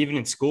about it even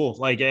in school,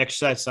 like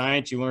exercise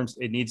science. You learn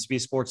it needs to be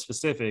sports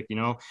specific.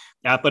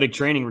 Athletic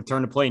training,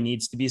 return to play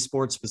needs to be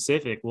sports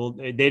specific. Well,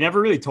 they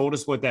never really told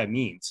us what that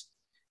means,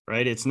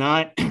 right? It's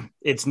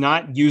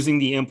not using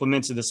the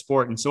implements of the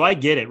sport. And so I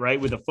get it, right?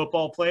 With a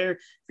football player, if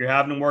you're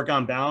having to work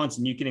on balance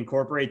and you can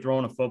incorporate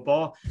throwing a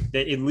football,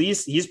 that at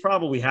least he's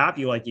probably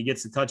happy, like he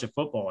gets to touch a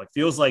football. It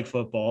feels like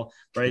football,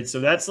 right? So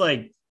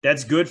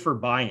that's good for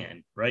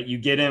buy-in, right? You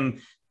get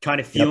him kind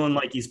of feeling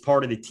like he's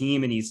part of the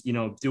team and he's,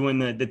 doing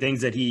the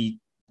things that he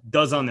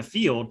does on the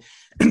field.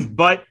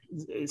 But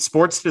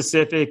sports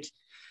specific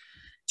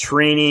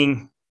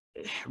training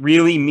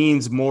really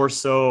means more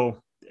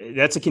so.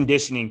 That's a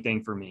conditioning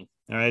thing for me.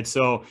 All right.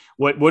 So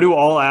what do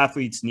all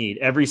athletes need?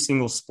 Every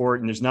single sport,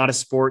 and there's not a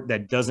sport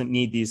that doesn't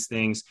need these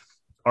things,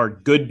 are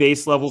good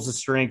base levels of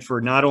strength for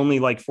not only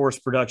like force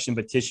production,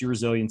 but tissue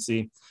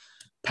resiliency,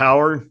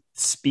 power,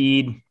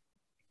 speed.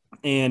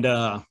 And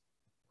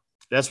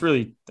that's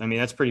pretty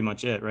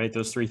much it, right?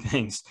 Those 3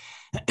 things.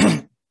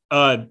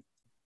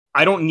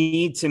 I don't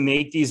need to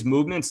make these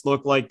movements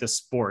look like the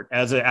sport.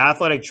 As an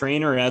athletic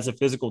trainer, as a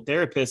physical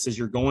therapist, as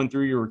you're going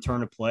through your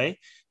return to play,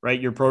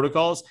 right, your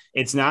protocols,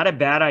 it's not a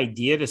bad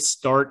idea to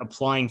start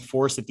applying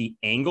force at the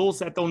angles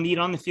that they'll need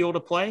on the field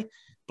of play,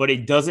 but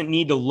it doesn't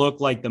need to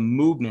look like the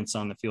movements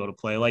on the field of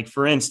play. Like,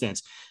 for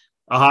instance,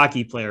 a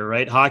hockey player,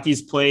 right?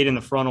 Hockey's played in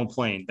the frontal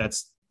plane.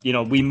 That's,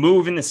 we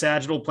move in the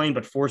sagittal plane,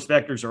 but force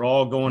vectors are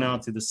all going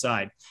out to the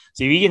side.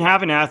 So you can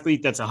have an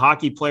athlete that's a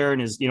hockey player and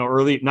is,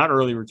 not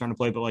early return to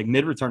play, but like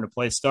mid return to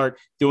play, start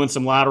doing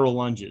some lateral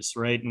lunges,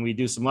 right? And we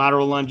do some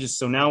lateral lunges.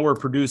 So now we're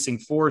producing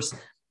force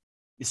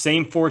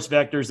same force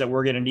vectors that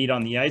we're going to need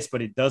on the ice,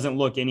 but it doesn't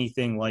look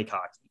anything like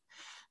hockey.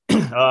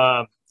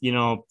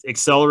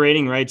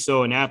 Accelerating, right?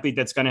 So an athlete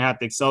that's going to have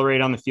to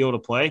accelerate on the field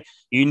of play,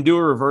 you can do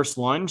a reverse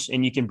lunge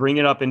and you can bring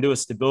it up into a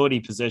stability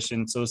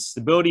position. So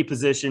stability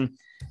position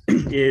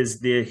is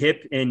the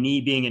hip and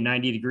knee being at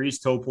 90 degrees,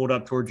 toe pulled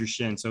up towards your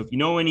shin. So if you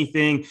know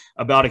anything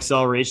about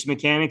acceleration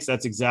mechanics,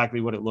 that's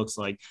exactly what it looks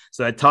like.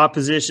 So that top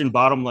position,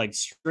 bottom leg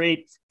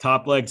straight,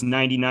 top leg's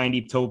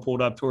 90, toe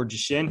pulled up towards your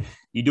shin.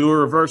 You do a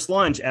reverse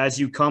lunge. As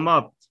you come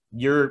up,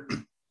 you're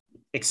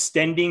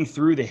extending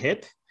through the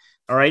hip.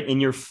 All right.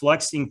 And you're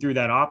flexing through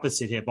that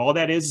opposite hip. All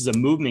that is a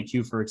movement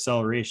cue for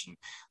acceleration.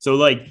 So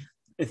like,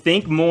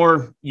 think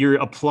more, you're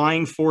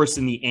applying force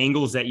in the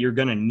angles that you're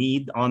going to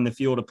need on the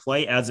field of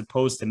play, as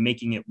opposed to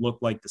making it look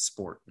like the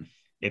sport,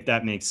 if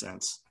that makes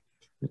sense.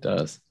 It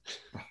does.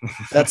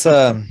 That's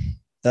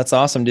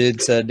awesome,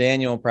 dude. So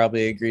Daniel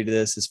probably agreed to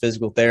this. As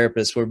physical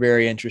therapists, we're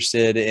very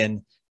interested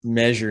in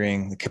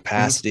measuring the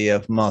capacity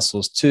of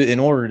muscles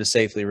in order to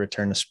safely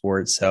return to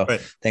sports. So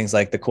things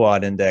like the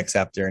quad index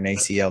after an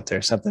ACL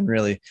tear, something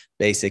really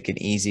basic and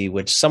easy,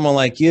 which someone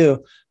like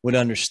you would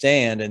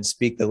understand and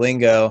speak the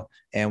lingo,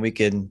 and we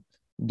can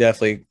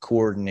definitely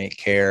coordinate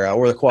care,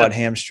 or the quad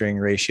hamstring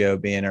ratio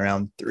being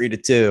around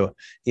 3-2,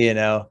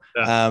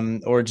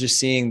 or just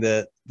seeing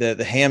the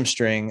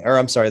hamstring, or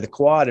I'm sorry, the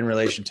quad in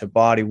relation to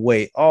body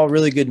weight, all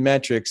really good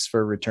metrics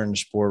for return to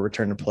sport,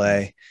 return to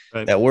play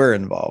that we're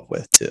involved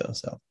with too.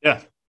 So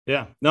yeah.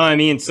 No, I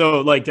mean,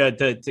 so like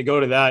to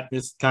go to that,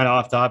 this is kind of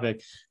off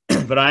topic,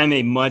 but I'm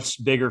a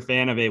much bigger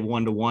fan of a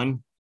 1-to-1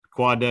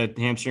 quad to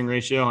hamstring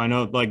ratio. I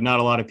know like not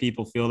a lot of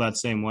people feel that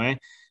same way,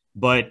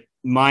 but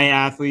my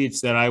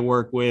athletes that I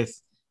work with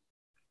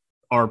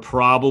are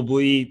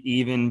probably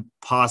even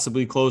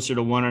possibly closer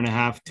to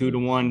 1.5,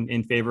 2-to-1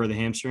 in favor of the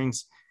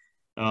hamstrings.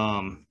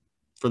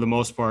 For the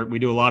most part, we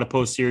do a lot of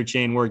posterior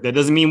chain work. That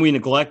doesn't mean we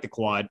neglect the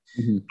quad,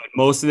 but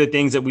most of the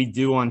things that we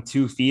do on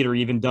 2 feet are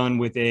even done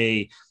with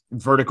a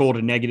vertical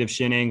to negative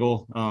shin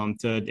angle,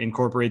 to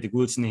incorporate the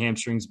glutes and the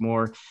hamstrings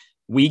more.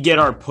 We get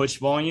our push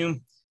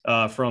volume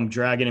from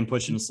dragging and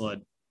pushing a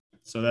sled.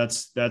 So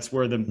that's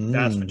where the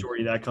vast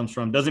majority of that comes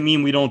from. Doesn't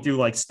mean we don't do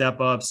like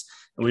step ups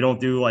and we don't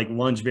do like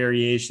lunge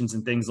variations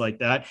and things like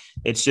that.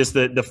 It's just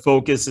that the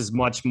focus is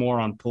much more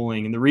on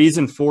pulling. And the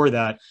reason for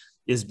that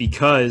is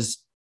because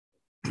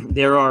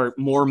there are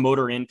more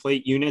motor end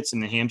plate units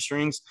in the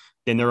hamstrings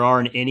than there are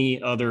in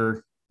any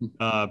other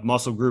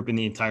muscle group in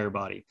the entire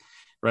body,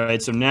 right?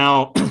 So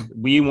now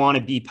we want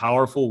to be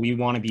powerful. We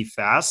want to be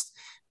fast.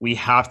 We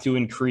have to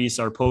increase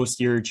our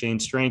posterior chain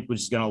strength,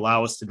 which is going to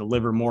allow us to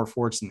deliver more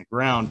force in the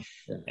ground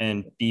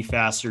and be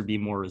faster, be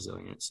more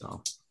resilient.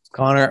 So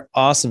Connor,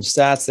 awesome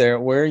stats there.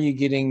 Where are you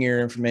getting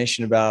your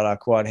information about a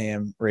quad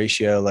ham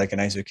ratio, like an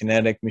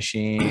isokinetic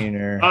machine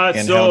or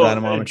handheld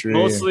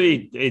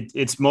dynamometry?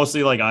 It's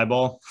mostly like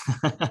eyeball.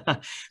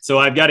 So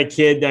I've got a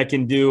kid that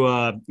can do,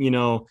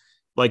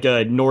 like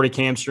a Nordic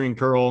hamstring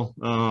curl,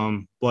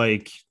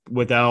 like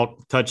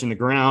without touching the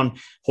ground,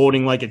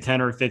 holding like a 10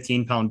 or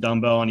 15 pound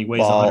dumbbell, and he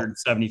weighs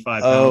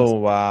 175 pounds. Oh,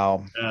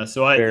 wow.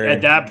 So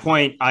at that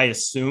point, I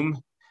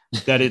assume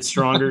that it's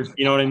stronger.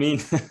 You know what I mean?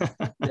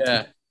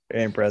 Yeah.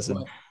 Very impressive.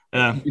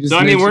 So,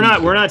 I mean, we're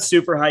not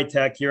super high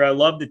tech here. I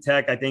love the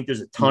tech. I think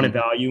there's a ton of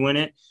value in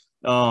it.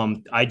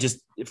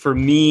 For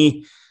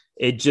me,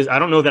 I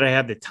don't know that I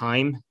have the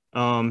time,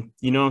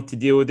 to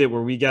deal with it,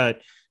 where we got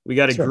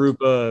a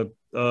group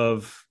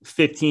of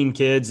 15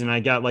 kids, and I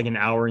got like an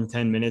hour and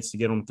 10 minutes to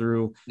get them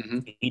through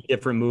 8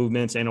 different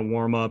movements and a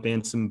warm up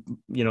and some,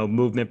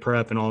 movement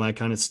prep and all that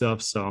kind of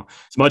stuff. So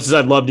as much as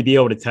I'd love to be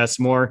able to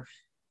test more,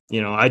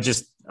 I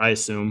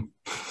assume.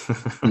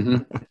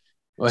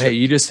 Well, hey,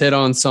 you just hit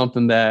on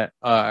something that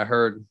I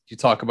heard you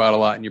talk about a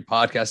lot in your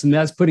podcast, and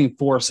that's putting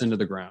force into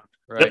the ground,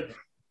 right? Yep.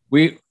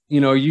 We,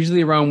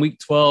 usually around week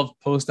 12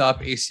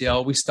 post-op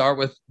ACL, we start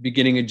with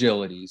beginning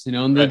agilities,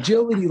 and the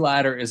agility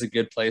ladder is a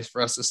good place for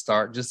us to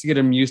start, just to get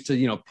them used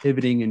to,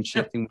 pivoting and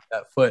shifting with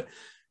that foot.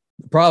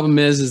 The problem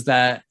is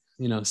that,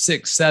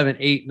 6, 7,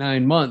 8,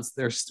 9 months,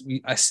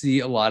 I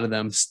see a lot of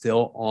them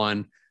still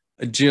on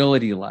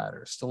agility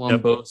ladders, still on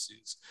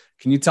BOSUs.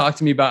 Can you talk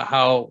to me about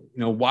how,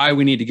 why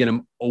we need to get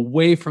them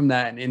away from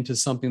that and into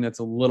something that's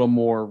a little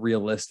more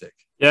realistic?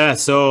 Yeah.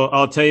 So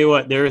I'll tell you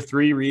what, there are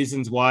 3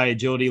 reasons why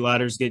agility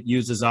ladders get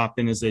used as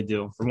often as they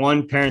do. For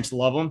one, parents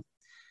love them.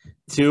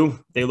 2,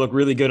 they look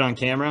really good on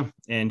camera.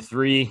 And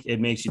 3,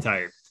 it makes you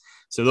tired.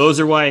 So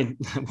those are why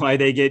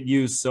they get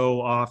used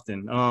so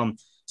often.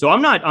 So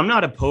I'm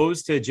not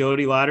opposed to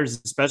agility ladders,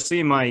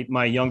 especially in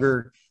my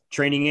younger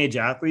training age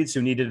athletes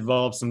who need to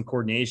develop some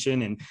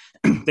coordination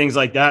and things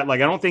like that. Like,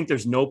 I don't think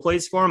there's no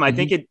place for them. I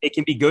think it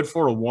can be good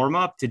for a warm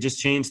up to just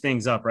change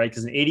things up, right?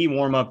 Because an 80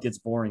 warm up gets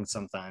boring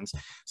sometimes.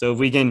 So if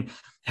we can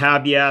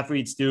have the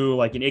athletes do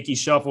like an icky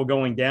shuffle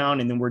going down,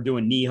 and then we're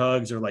doing knee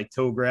hugs or like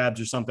toe grabs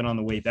or something on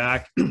the way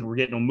back, we're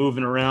getting them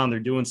moving around.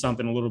 They're doing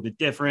something a little bit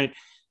different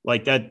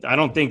like that. I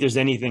don't think there's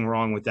anything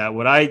wrong with that.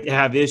 What I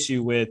have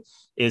issue with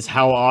is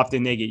how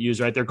often they get used,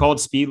 right? They're called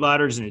speed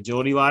ladders and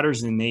agility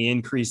ladders, and they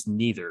increase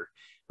neither.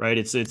 right?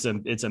 It's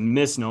a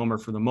misnomer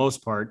for the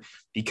most part,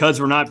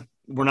 because we're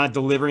not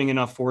delivering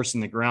enough force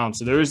in the ground.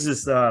 So there's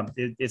this,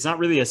 it's not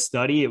really a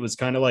study. It was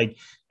kind of like,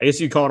 I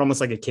guess you call it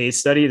almost like a case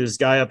study. This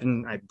guy up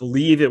in, I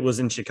believe it was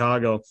in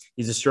Chicago.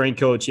 He's a strength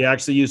coach. He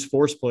actually used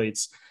force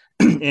plates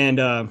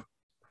and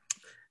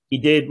he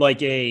did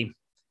like a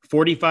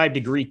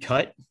 45-degree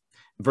cut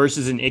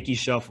versus an Icky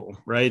shuffle,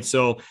 right?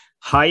 So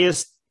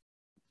highest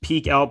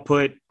peak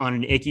output on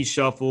an Icky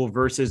shuffle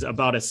versus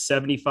about a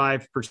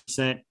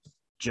 75%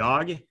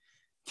 jog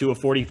to a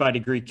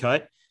 45-degree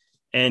cut.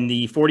 And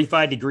the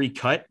 45-degree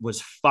cut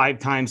was 5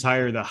 times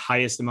higher, the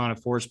highest amount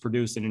of force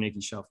produced in an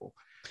Icky shuffle.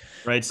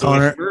 Right. So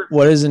Connor,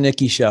 what is an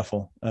Icky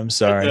shuffle? I'm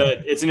sorry.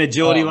 It's an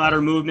agility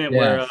ladder movement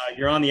where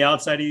you're on the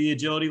outside of the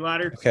agility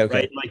ladder. Okay.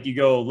 Right. Like you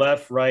go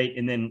left, right,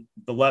 and then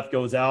the left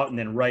goes out, and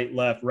then right,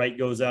 left, right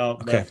goes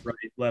out, left, right,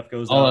 left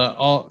goes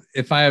out.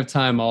 If I have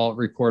time, I'll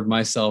record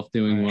myself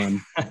doing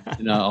one.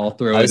 And I'll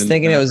throw it. I was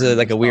thinking it was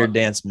like a weird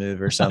dance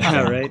move or something.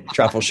 Right.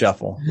 Truffle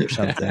shuffle or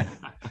something.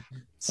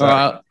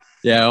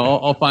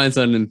 I'll find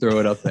something and throw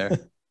it up there.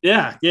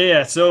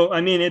 Yeah. So,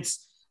 I mean,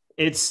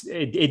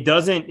 it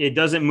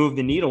doesn't move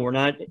the needle. We're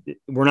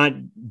not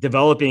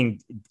developing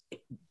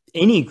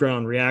any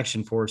ground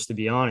reaction force, to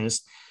be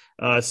honest.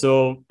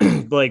 So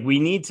like we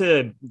need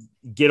to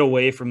get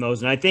away from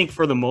those. And I think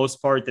for the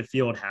most part, the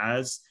field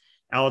has,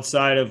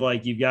 outside of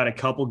like, you've got a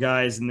couple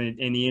guys in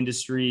the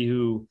industry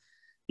who,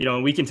 you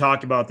know, we can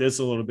talk about this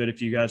a little bit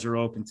if you guys are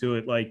open to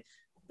it. Like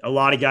a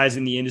lot of guys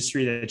in the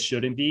industry that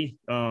shouldn't be,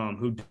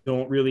 who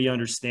don't really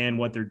understand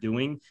what they're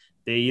doing.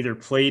 They either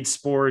played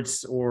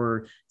sports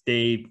or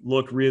they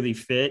look really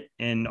fit,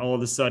 and all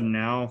of a sudden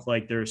now,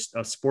 like there's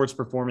a sports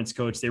performance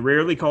coach. They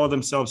rarely call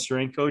themselves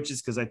strength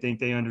coaches because I think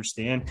they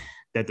understand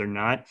that they're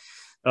not.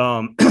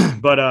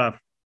 But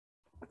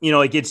you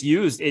know, it gets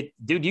used.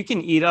 Dude, you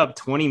can eat up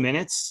 20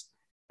 minutes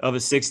of a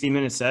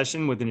 60-minute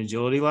session with an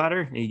agility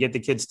ladder, and you get the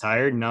kids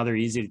tired, and now they're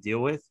easy to deal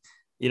with.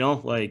 You know,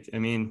 like, I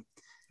mean,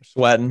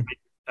 sweating.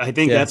 I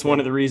think that's one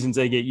of the reasons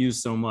they get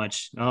used so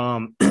much.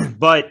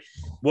 But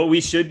what we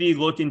should be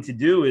looking to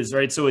do is,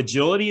 right, so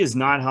agility is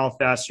not how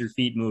fast your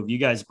feet move. You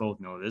guys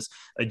both know this.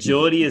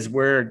 Agility is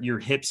where your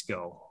hips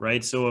go,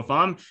 right? So if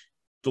I'm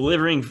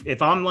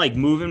like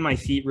moving my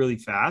feet really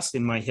fast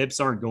and my hips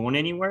aren't going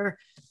anywhere,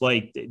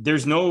 like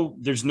there's no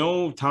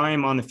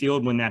time on the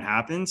field when that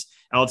happens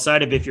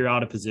outside of if you're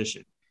out of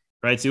position.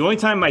 Right. So the only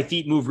time my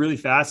feet move really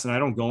fast and I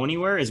don't go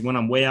anywhere is when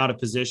I'm way out of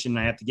position.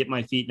 I have to get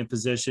my feet in a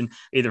position,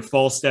 either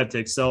false step to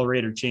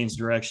accelerate or change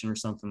direction or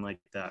something like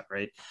that.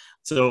 Right.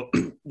 So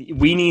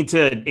we need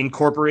to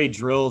incorporate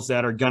drills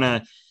that are going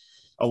to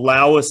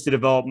allow us to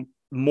develop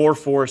more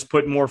force,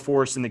 put more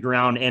force in the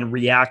ground and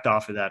react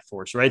off of that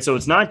force. Right. So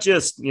it's not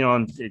just, you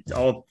know,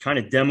 I'll kind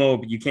of demo,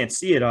 but you can't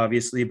see it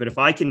obviously. But if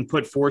I can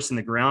put force in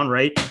the ground,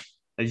 right.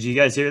 Did you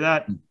guys hear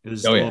that?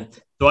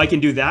 So I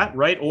can do that.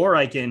 Right. Or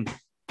I can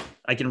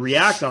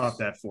react off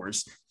that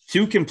force.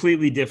 Two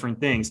completely different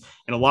things.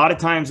 And a lot of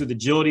times with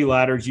agility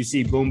ladders, you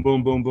see boom,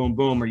 boom, boom, boom,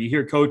 boom, or you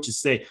hear coaches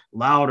say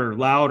louder,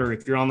 louder.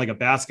 If you're on like a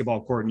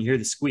basketball court and you hear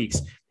the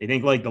squeaks, they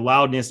think like the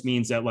loudness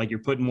means that like you're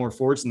putting more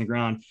force in the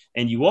ground,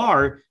 and you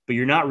are, but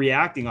you're not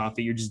reacting off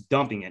it. You're just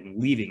dumping it and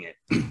leaving it.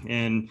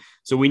 And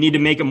so we need to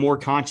make a more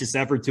conscious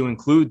effort to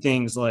include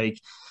things like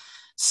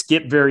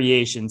skip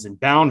variations and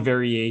bound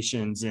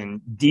variations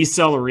and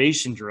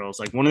deceleration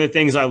drills. Like one of the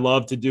things I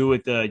love to do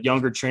with the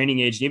younger training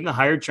age, and even the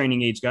higher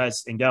training age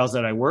guys and gals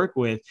that I work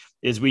with,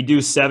 is we do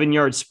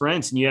 7-yard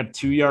sprints and you have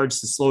 2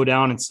 yards to slow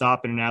down and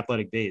stop at an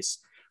athletic base.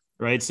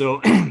 Right.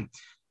 So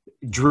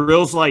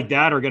drills like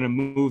that are going to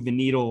move the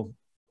needle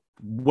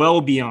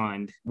well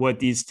beyond what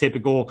these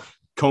typical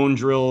cone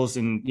drills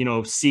and, you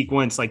know,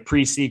 sequence, like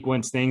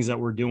pre-sequence things that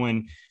we're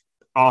doing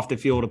off the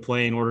field of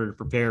play in order to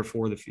prepare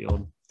for the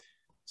field.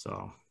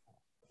 So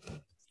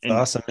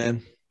awesome,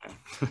 man.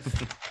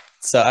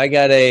 So I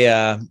got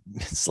a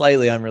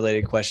slightly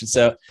unrelated question.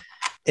 So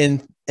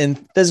in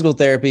physical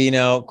therapy, you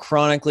know,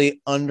 chronically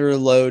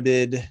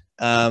underloaded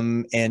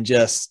and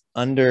just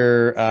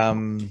under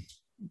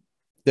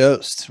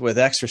dosed with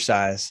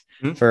exercise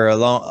for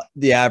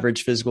the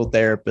average physical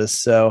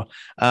therapist. So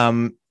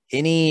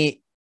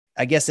any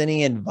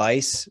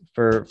advice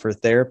for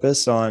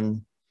therapists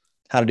on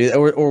how to do that,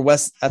 or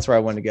West, that's where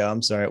I wanted to go.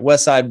 I'm sorry.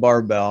 West Side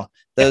Barbell.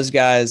 Those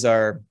guys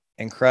are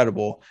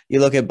incredible. You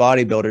look at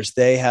bodybuilders,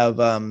 they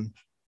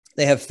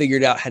have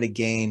figured out how to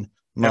gain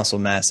muscle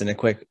mass in a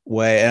quick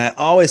way. And I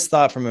always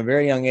thought from a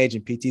very young age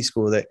in PT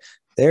school that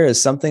there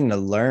is something to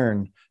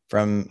learn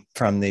from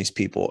these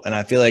people. And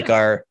I feel like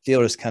our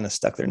field has kind of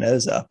stuck their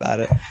nose up at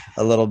it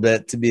a little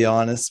bit, to be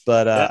honest.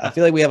 But I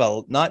feel like we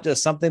have not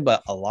just something,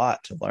 but a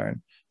lot to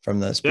learn from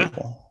those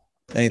people.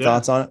 Any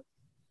thoughts on it?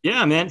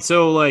 Yeah, man.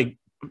 So like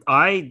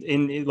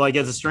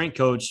as a strength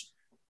coach,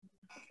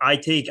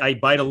 I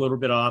bite a little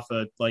bit off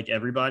of like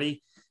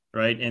everybody,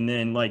 right? And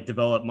then like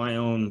develop my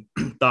own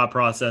thought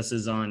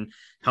processes on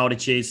how to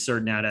chase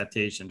certain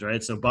adaptations,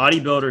 right? So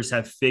bodybuilders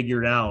have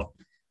figured out,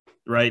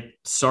 right,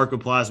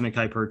 sarcoplasmic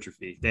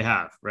hypertrophy. They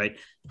have, right?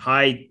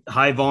 High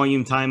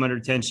volume time under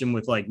tension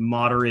with like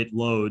moderate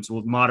loads.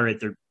 Well,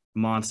 moderate, they're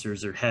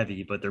monsters are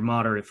heavy, but they're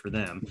moderate for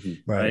them.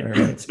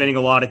 Right. Spending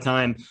a lot of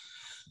time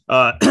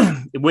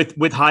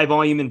with high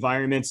volume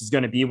environments is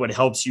going to be what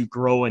helps you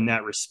grow in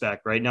that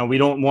respect. Right now, we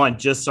don't want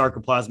just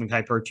sarcoplasmic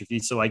hypertrophy.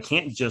 So I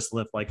can't just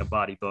lift like a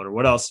bodybuilder.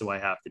 What else do I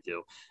have to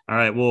do? All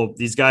right. Well,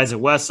 these guys at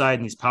Westside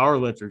and these power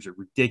lifters are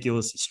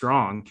ridiculously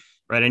strong,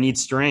 right? I need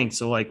strength.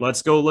 So like,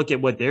 let's go look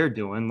at what they're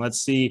doing.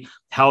 Let's see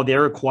how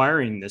they're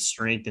acquiring this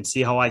strength and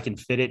see how I can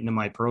fit it into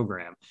my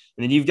program.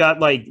 And then you've got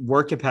like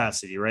work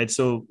capacity, right?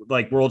 So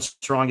like world's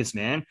strongest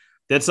man,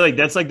 that's like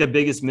the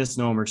biggest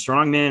misnomer.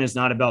 Strongman is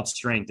not about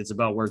strength. It's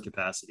about work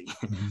capacity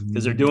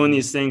because they're doing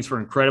these things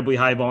for incredibly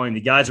high volume. The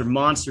guys are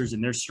monsters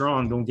and they're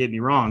strong. Don't get me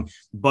wrong,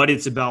 but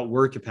it's about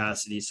work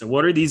capacity. So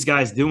what are these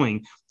guys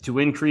doing to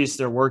increase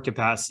their work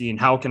capacity, and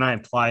how can I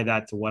apply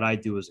that to what I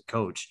do as a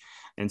coach?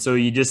 And so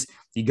you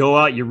go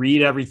out, you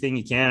read everything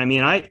you can. I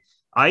mean,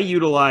 I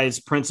utilize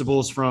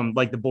principles from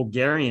like the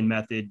Bulgarian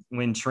method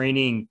when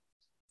training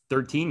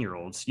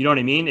 13-year-olds. You know what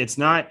I mean? It's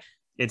not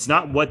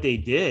what they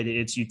did.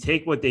 It's you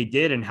take what they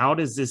did and how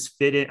does this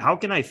fit in? How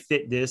can I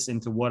fit this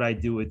into what I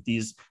do with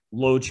these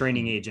low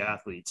training age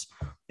athletes?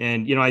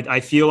 And, you know, I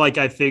feel like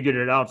I figured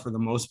it out for the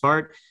most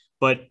part,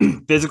 but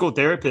physical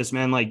therapists,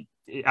 man, like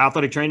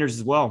athletic trainers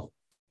as well,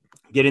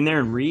 get in there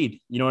and read,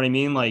 you know what I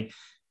mean? Like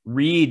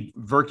read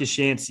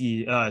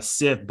Verkhoshansky,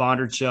 Sif,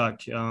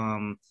 Bondarchuk,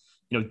 you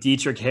know,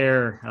 Dietrich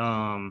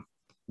Hare,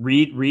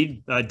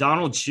 read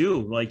Donald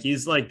Chu. Like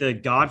he's like the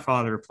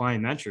godfather of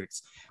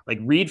plyometrics. Like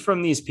read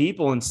from these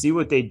people and see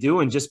what they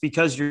do. And just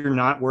because you're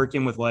not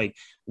working with like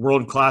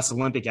world-class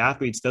Olympic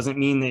athletes doesn't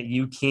mean that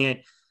you can't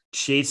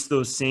chase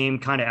those same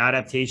kind of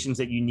adaptations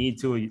that you need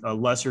to a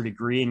lesser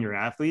degree in your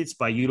athletes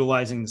by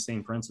utilizing the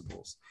same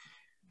principles.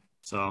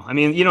 So, I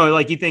mean, you know,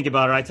 like you think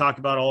about it, I talk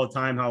about all the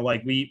time how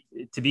like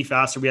to be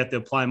faster, we have to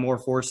apply more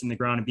force in the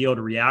ground and be able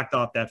to react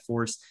off that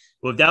force.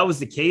 Well, if that was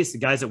the case, the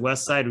guys at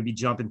Westside would be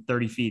jumping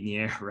 30 feet in the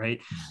air, right?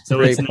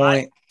 So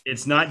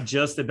it's not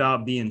just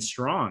about being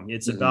strong.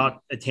 It's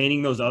about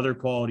attaining those other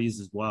qualities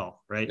as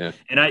well, right? Yeah.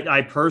 And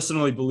I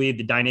personally believe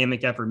the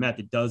dynamic effort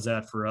method does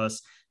that for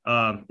us.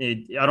 I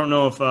don't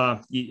know if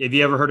have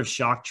you ever heard of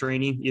shock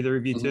training, either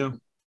of you two?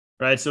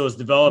 Right. So it was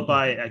developed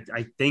by,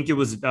 I think it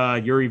was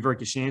Yuri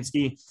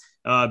Verkhoshansky,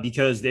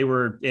 because they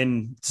were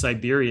in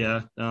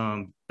Siberia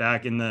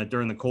back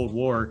during the Cold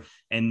War,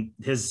 and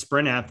his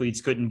sprint athletes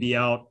couldn't be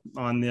out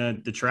on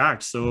the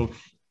track. So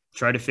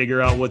try to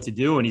figure out what to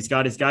do. And he's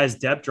got his guys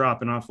depth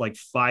dropping off like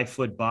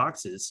 5-foot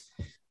boxes.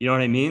 You know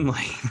what I mean?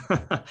 Like,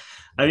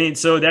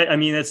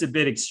 that's a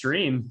bit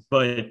extreme,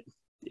 but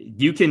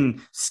you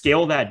can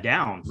scale that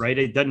down, right?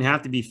 It doesn't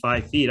have to be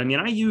 5 feet. I mean,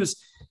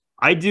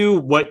 I do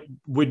what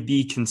would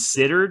be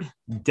considered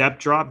depth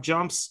drop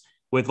jumps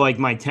with like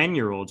my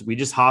 10-year-olds. We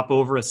just hop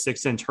over a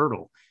 6-inch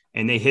hurdle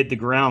and they hit the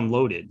ground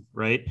loaded,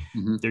 right?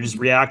 They're just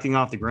reacting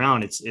off the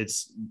ground.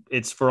 It's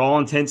for all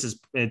intents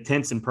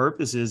and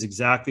purposes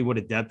exactly what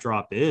a depth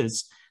drop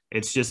is.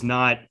 It's just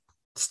not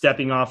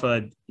stepping off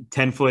a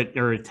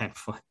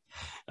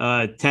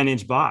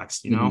 10-inch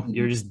box. You know,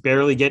 you're just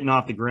barely getting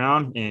off the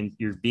ground and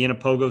you're being a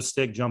pogo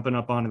stick jumping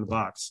up onto the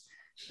box.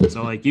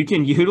 So like you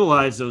can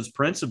utilize those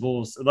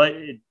principles, like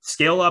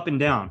scale up and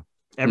down.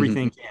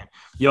 Everything can.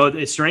 You know,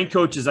 the strength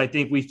coaches, I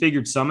think we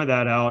figured some of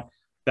that out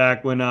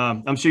back when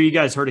I'm sure you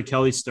guys heard of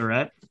Kelly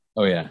Starrett.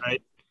 Oh yeah.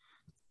 Right.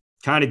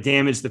 Kind of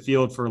damaged the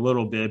field for a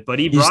little bit, but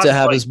he used to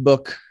have his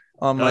book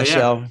on my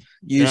shelf.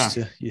 Used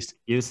to.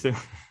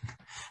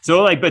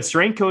 So like, but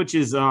strength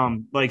coaches,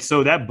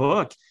 so that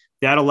book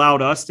that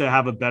allowed us to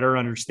have a better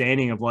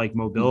understanding of like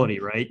mobility,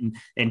 right?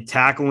 And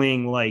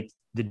tackling like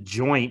the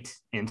joint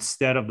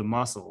instead of the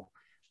muscle,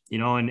 you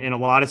know, and a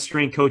lot of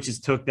strength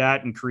coaches took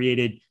that and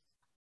created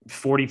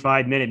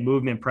 45-minute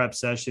movement prep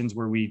sessions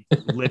where we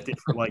lifted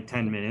for like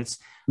 10 minutes.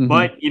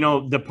 But, you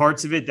know, the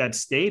parts of it that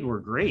stayed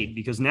were great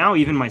because now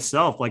even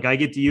myself, like I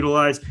get to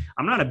utilize,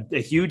 I'm not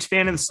a huge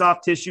fan of the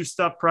soft tissue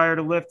stuff prior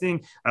to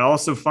lifting. I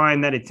also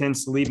find that it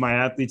tends to leave my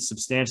athletes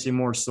substantially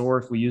more sore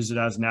if we use it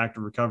as an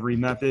active recovery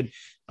method.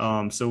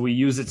 So we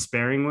use it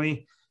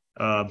sparingly,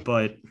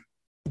 but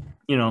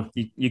you know,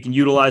 you can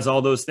utilize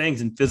all those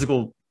things, and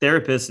physical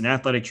therapists and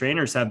athletic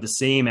trainers have the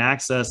same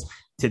access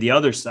to the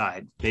other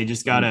side. They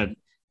just got to,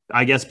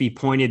 I guess, be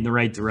pointed in the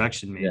right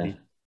direction, maybe. Yeah.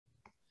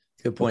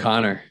 Good point. Well,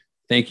 Connor,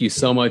 thank you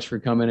so much for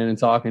coming in and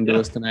talking to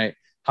us tonight.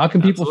 How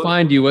can people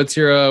find you? What's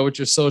your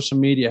social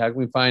media? How can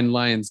we find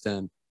Lions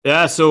Den?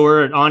 Yeah, so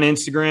we're on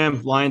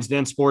Instagram, Lions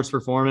Den Sports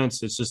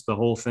Performance. It's just the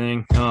whole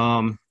thing. We're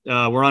on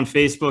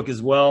Facebook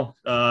as well.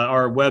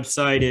 Our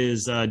website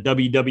is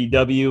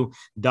www.theldsp,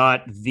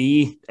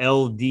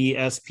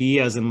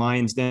 as in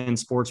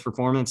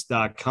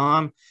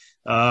lionsdensportsperformance.com.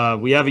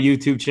 We have a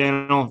YouTube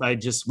channel.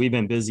 We've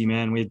been busy,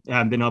 man. We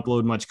haven't been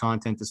uploading much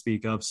content to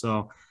speak of.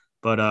 So,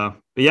 but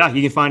yeah,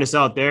 you can find us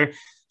out there.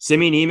 Send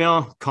me an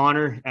email,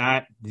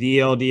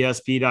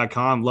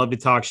 connor@theldsp.com. Love to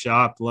talk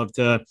shop. Love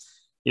to,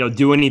 you know,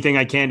 do anything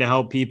I can to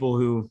help people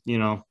who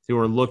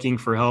are looking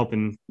for help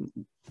and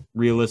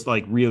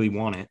really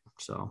want it.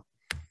 So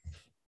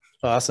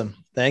awesome.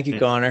 Thank you,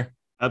 Connor.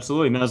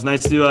 Absolutely, man. It was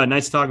nice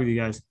to talk with you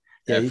guys.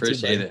 Yeah, you too,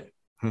 appreciate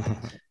buddy. it.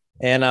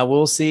 And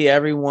we'll see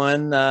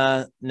everyone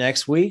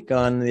next week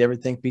on the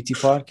Everything PT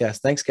podcast.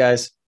 Thanks,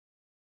 guys.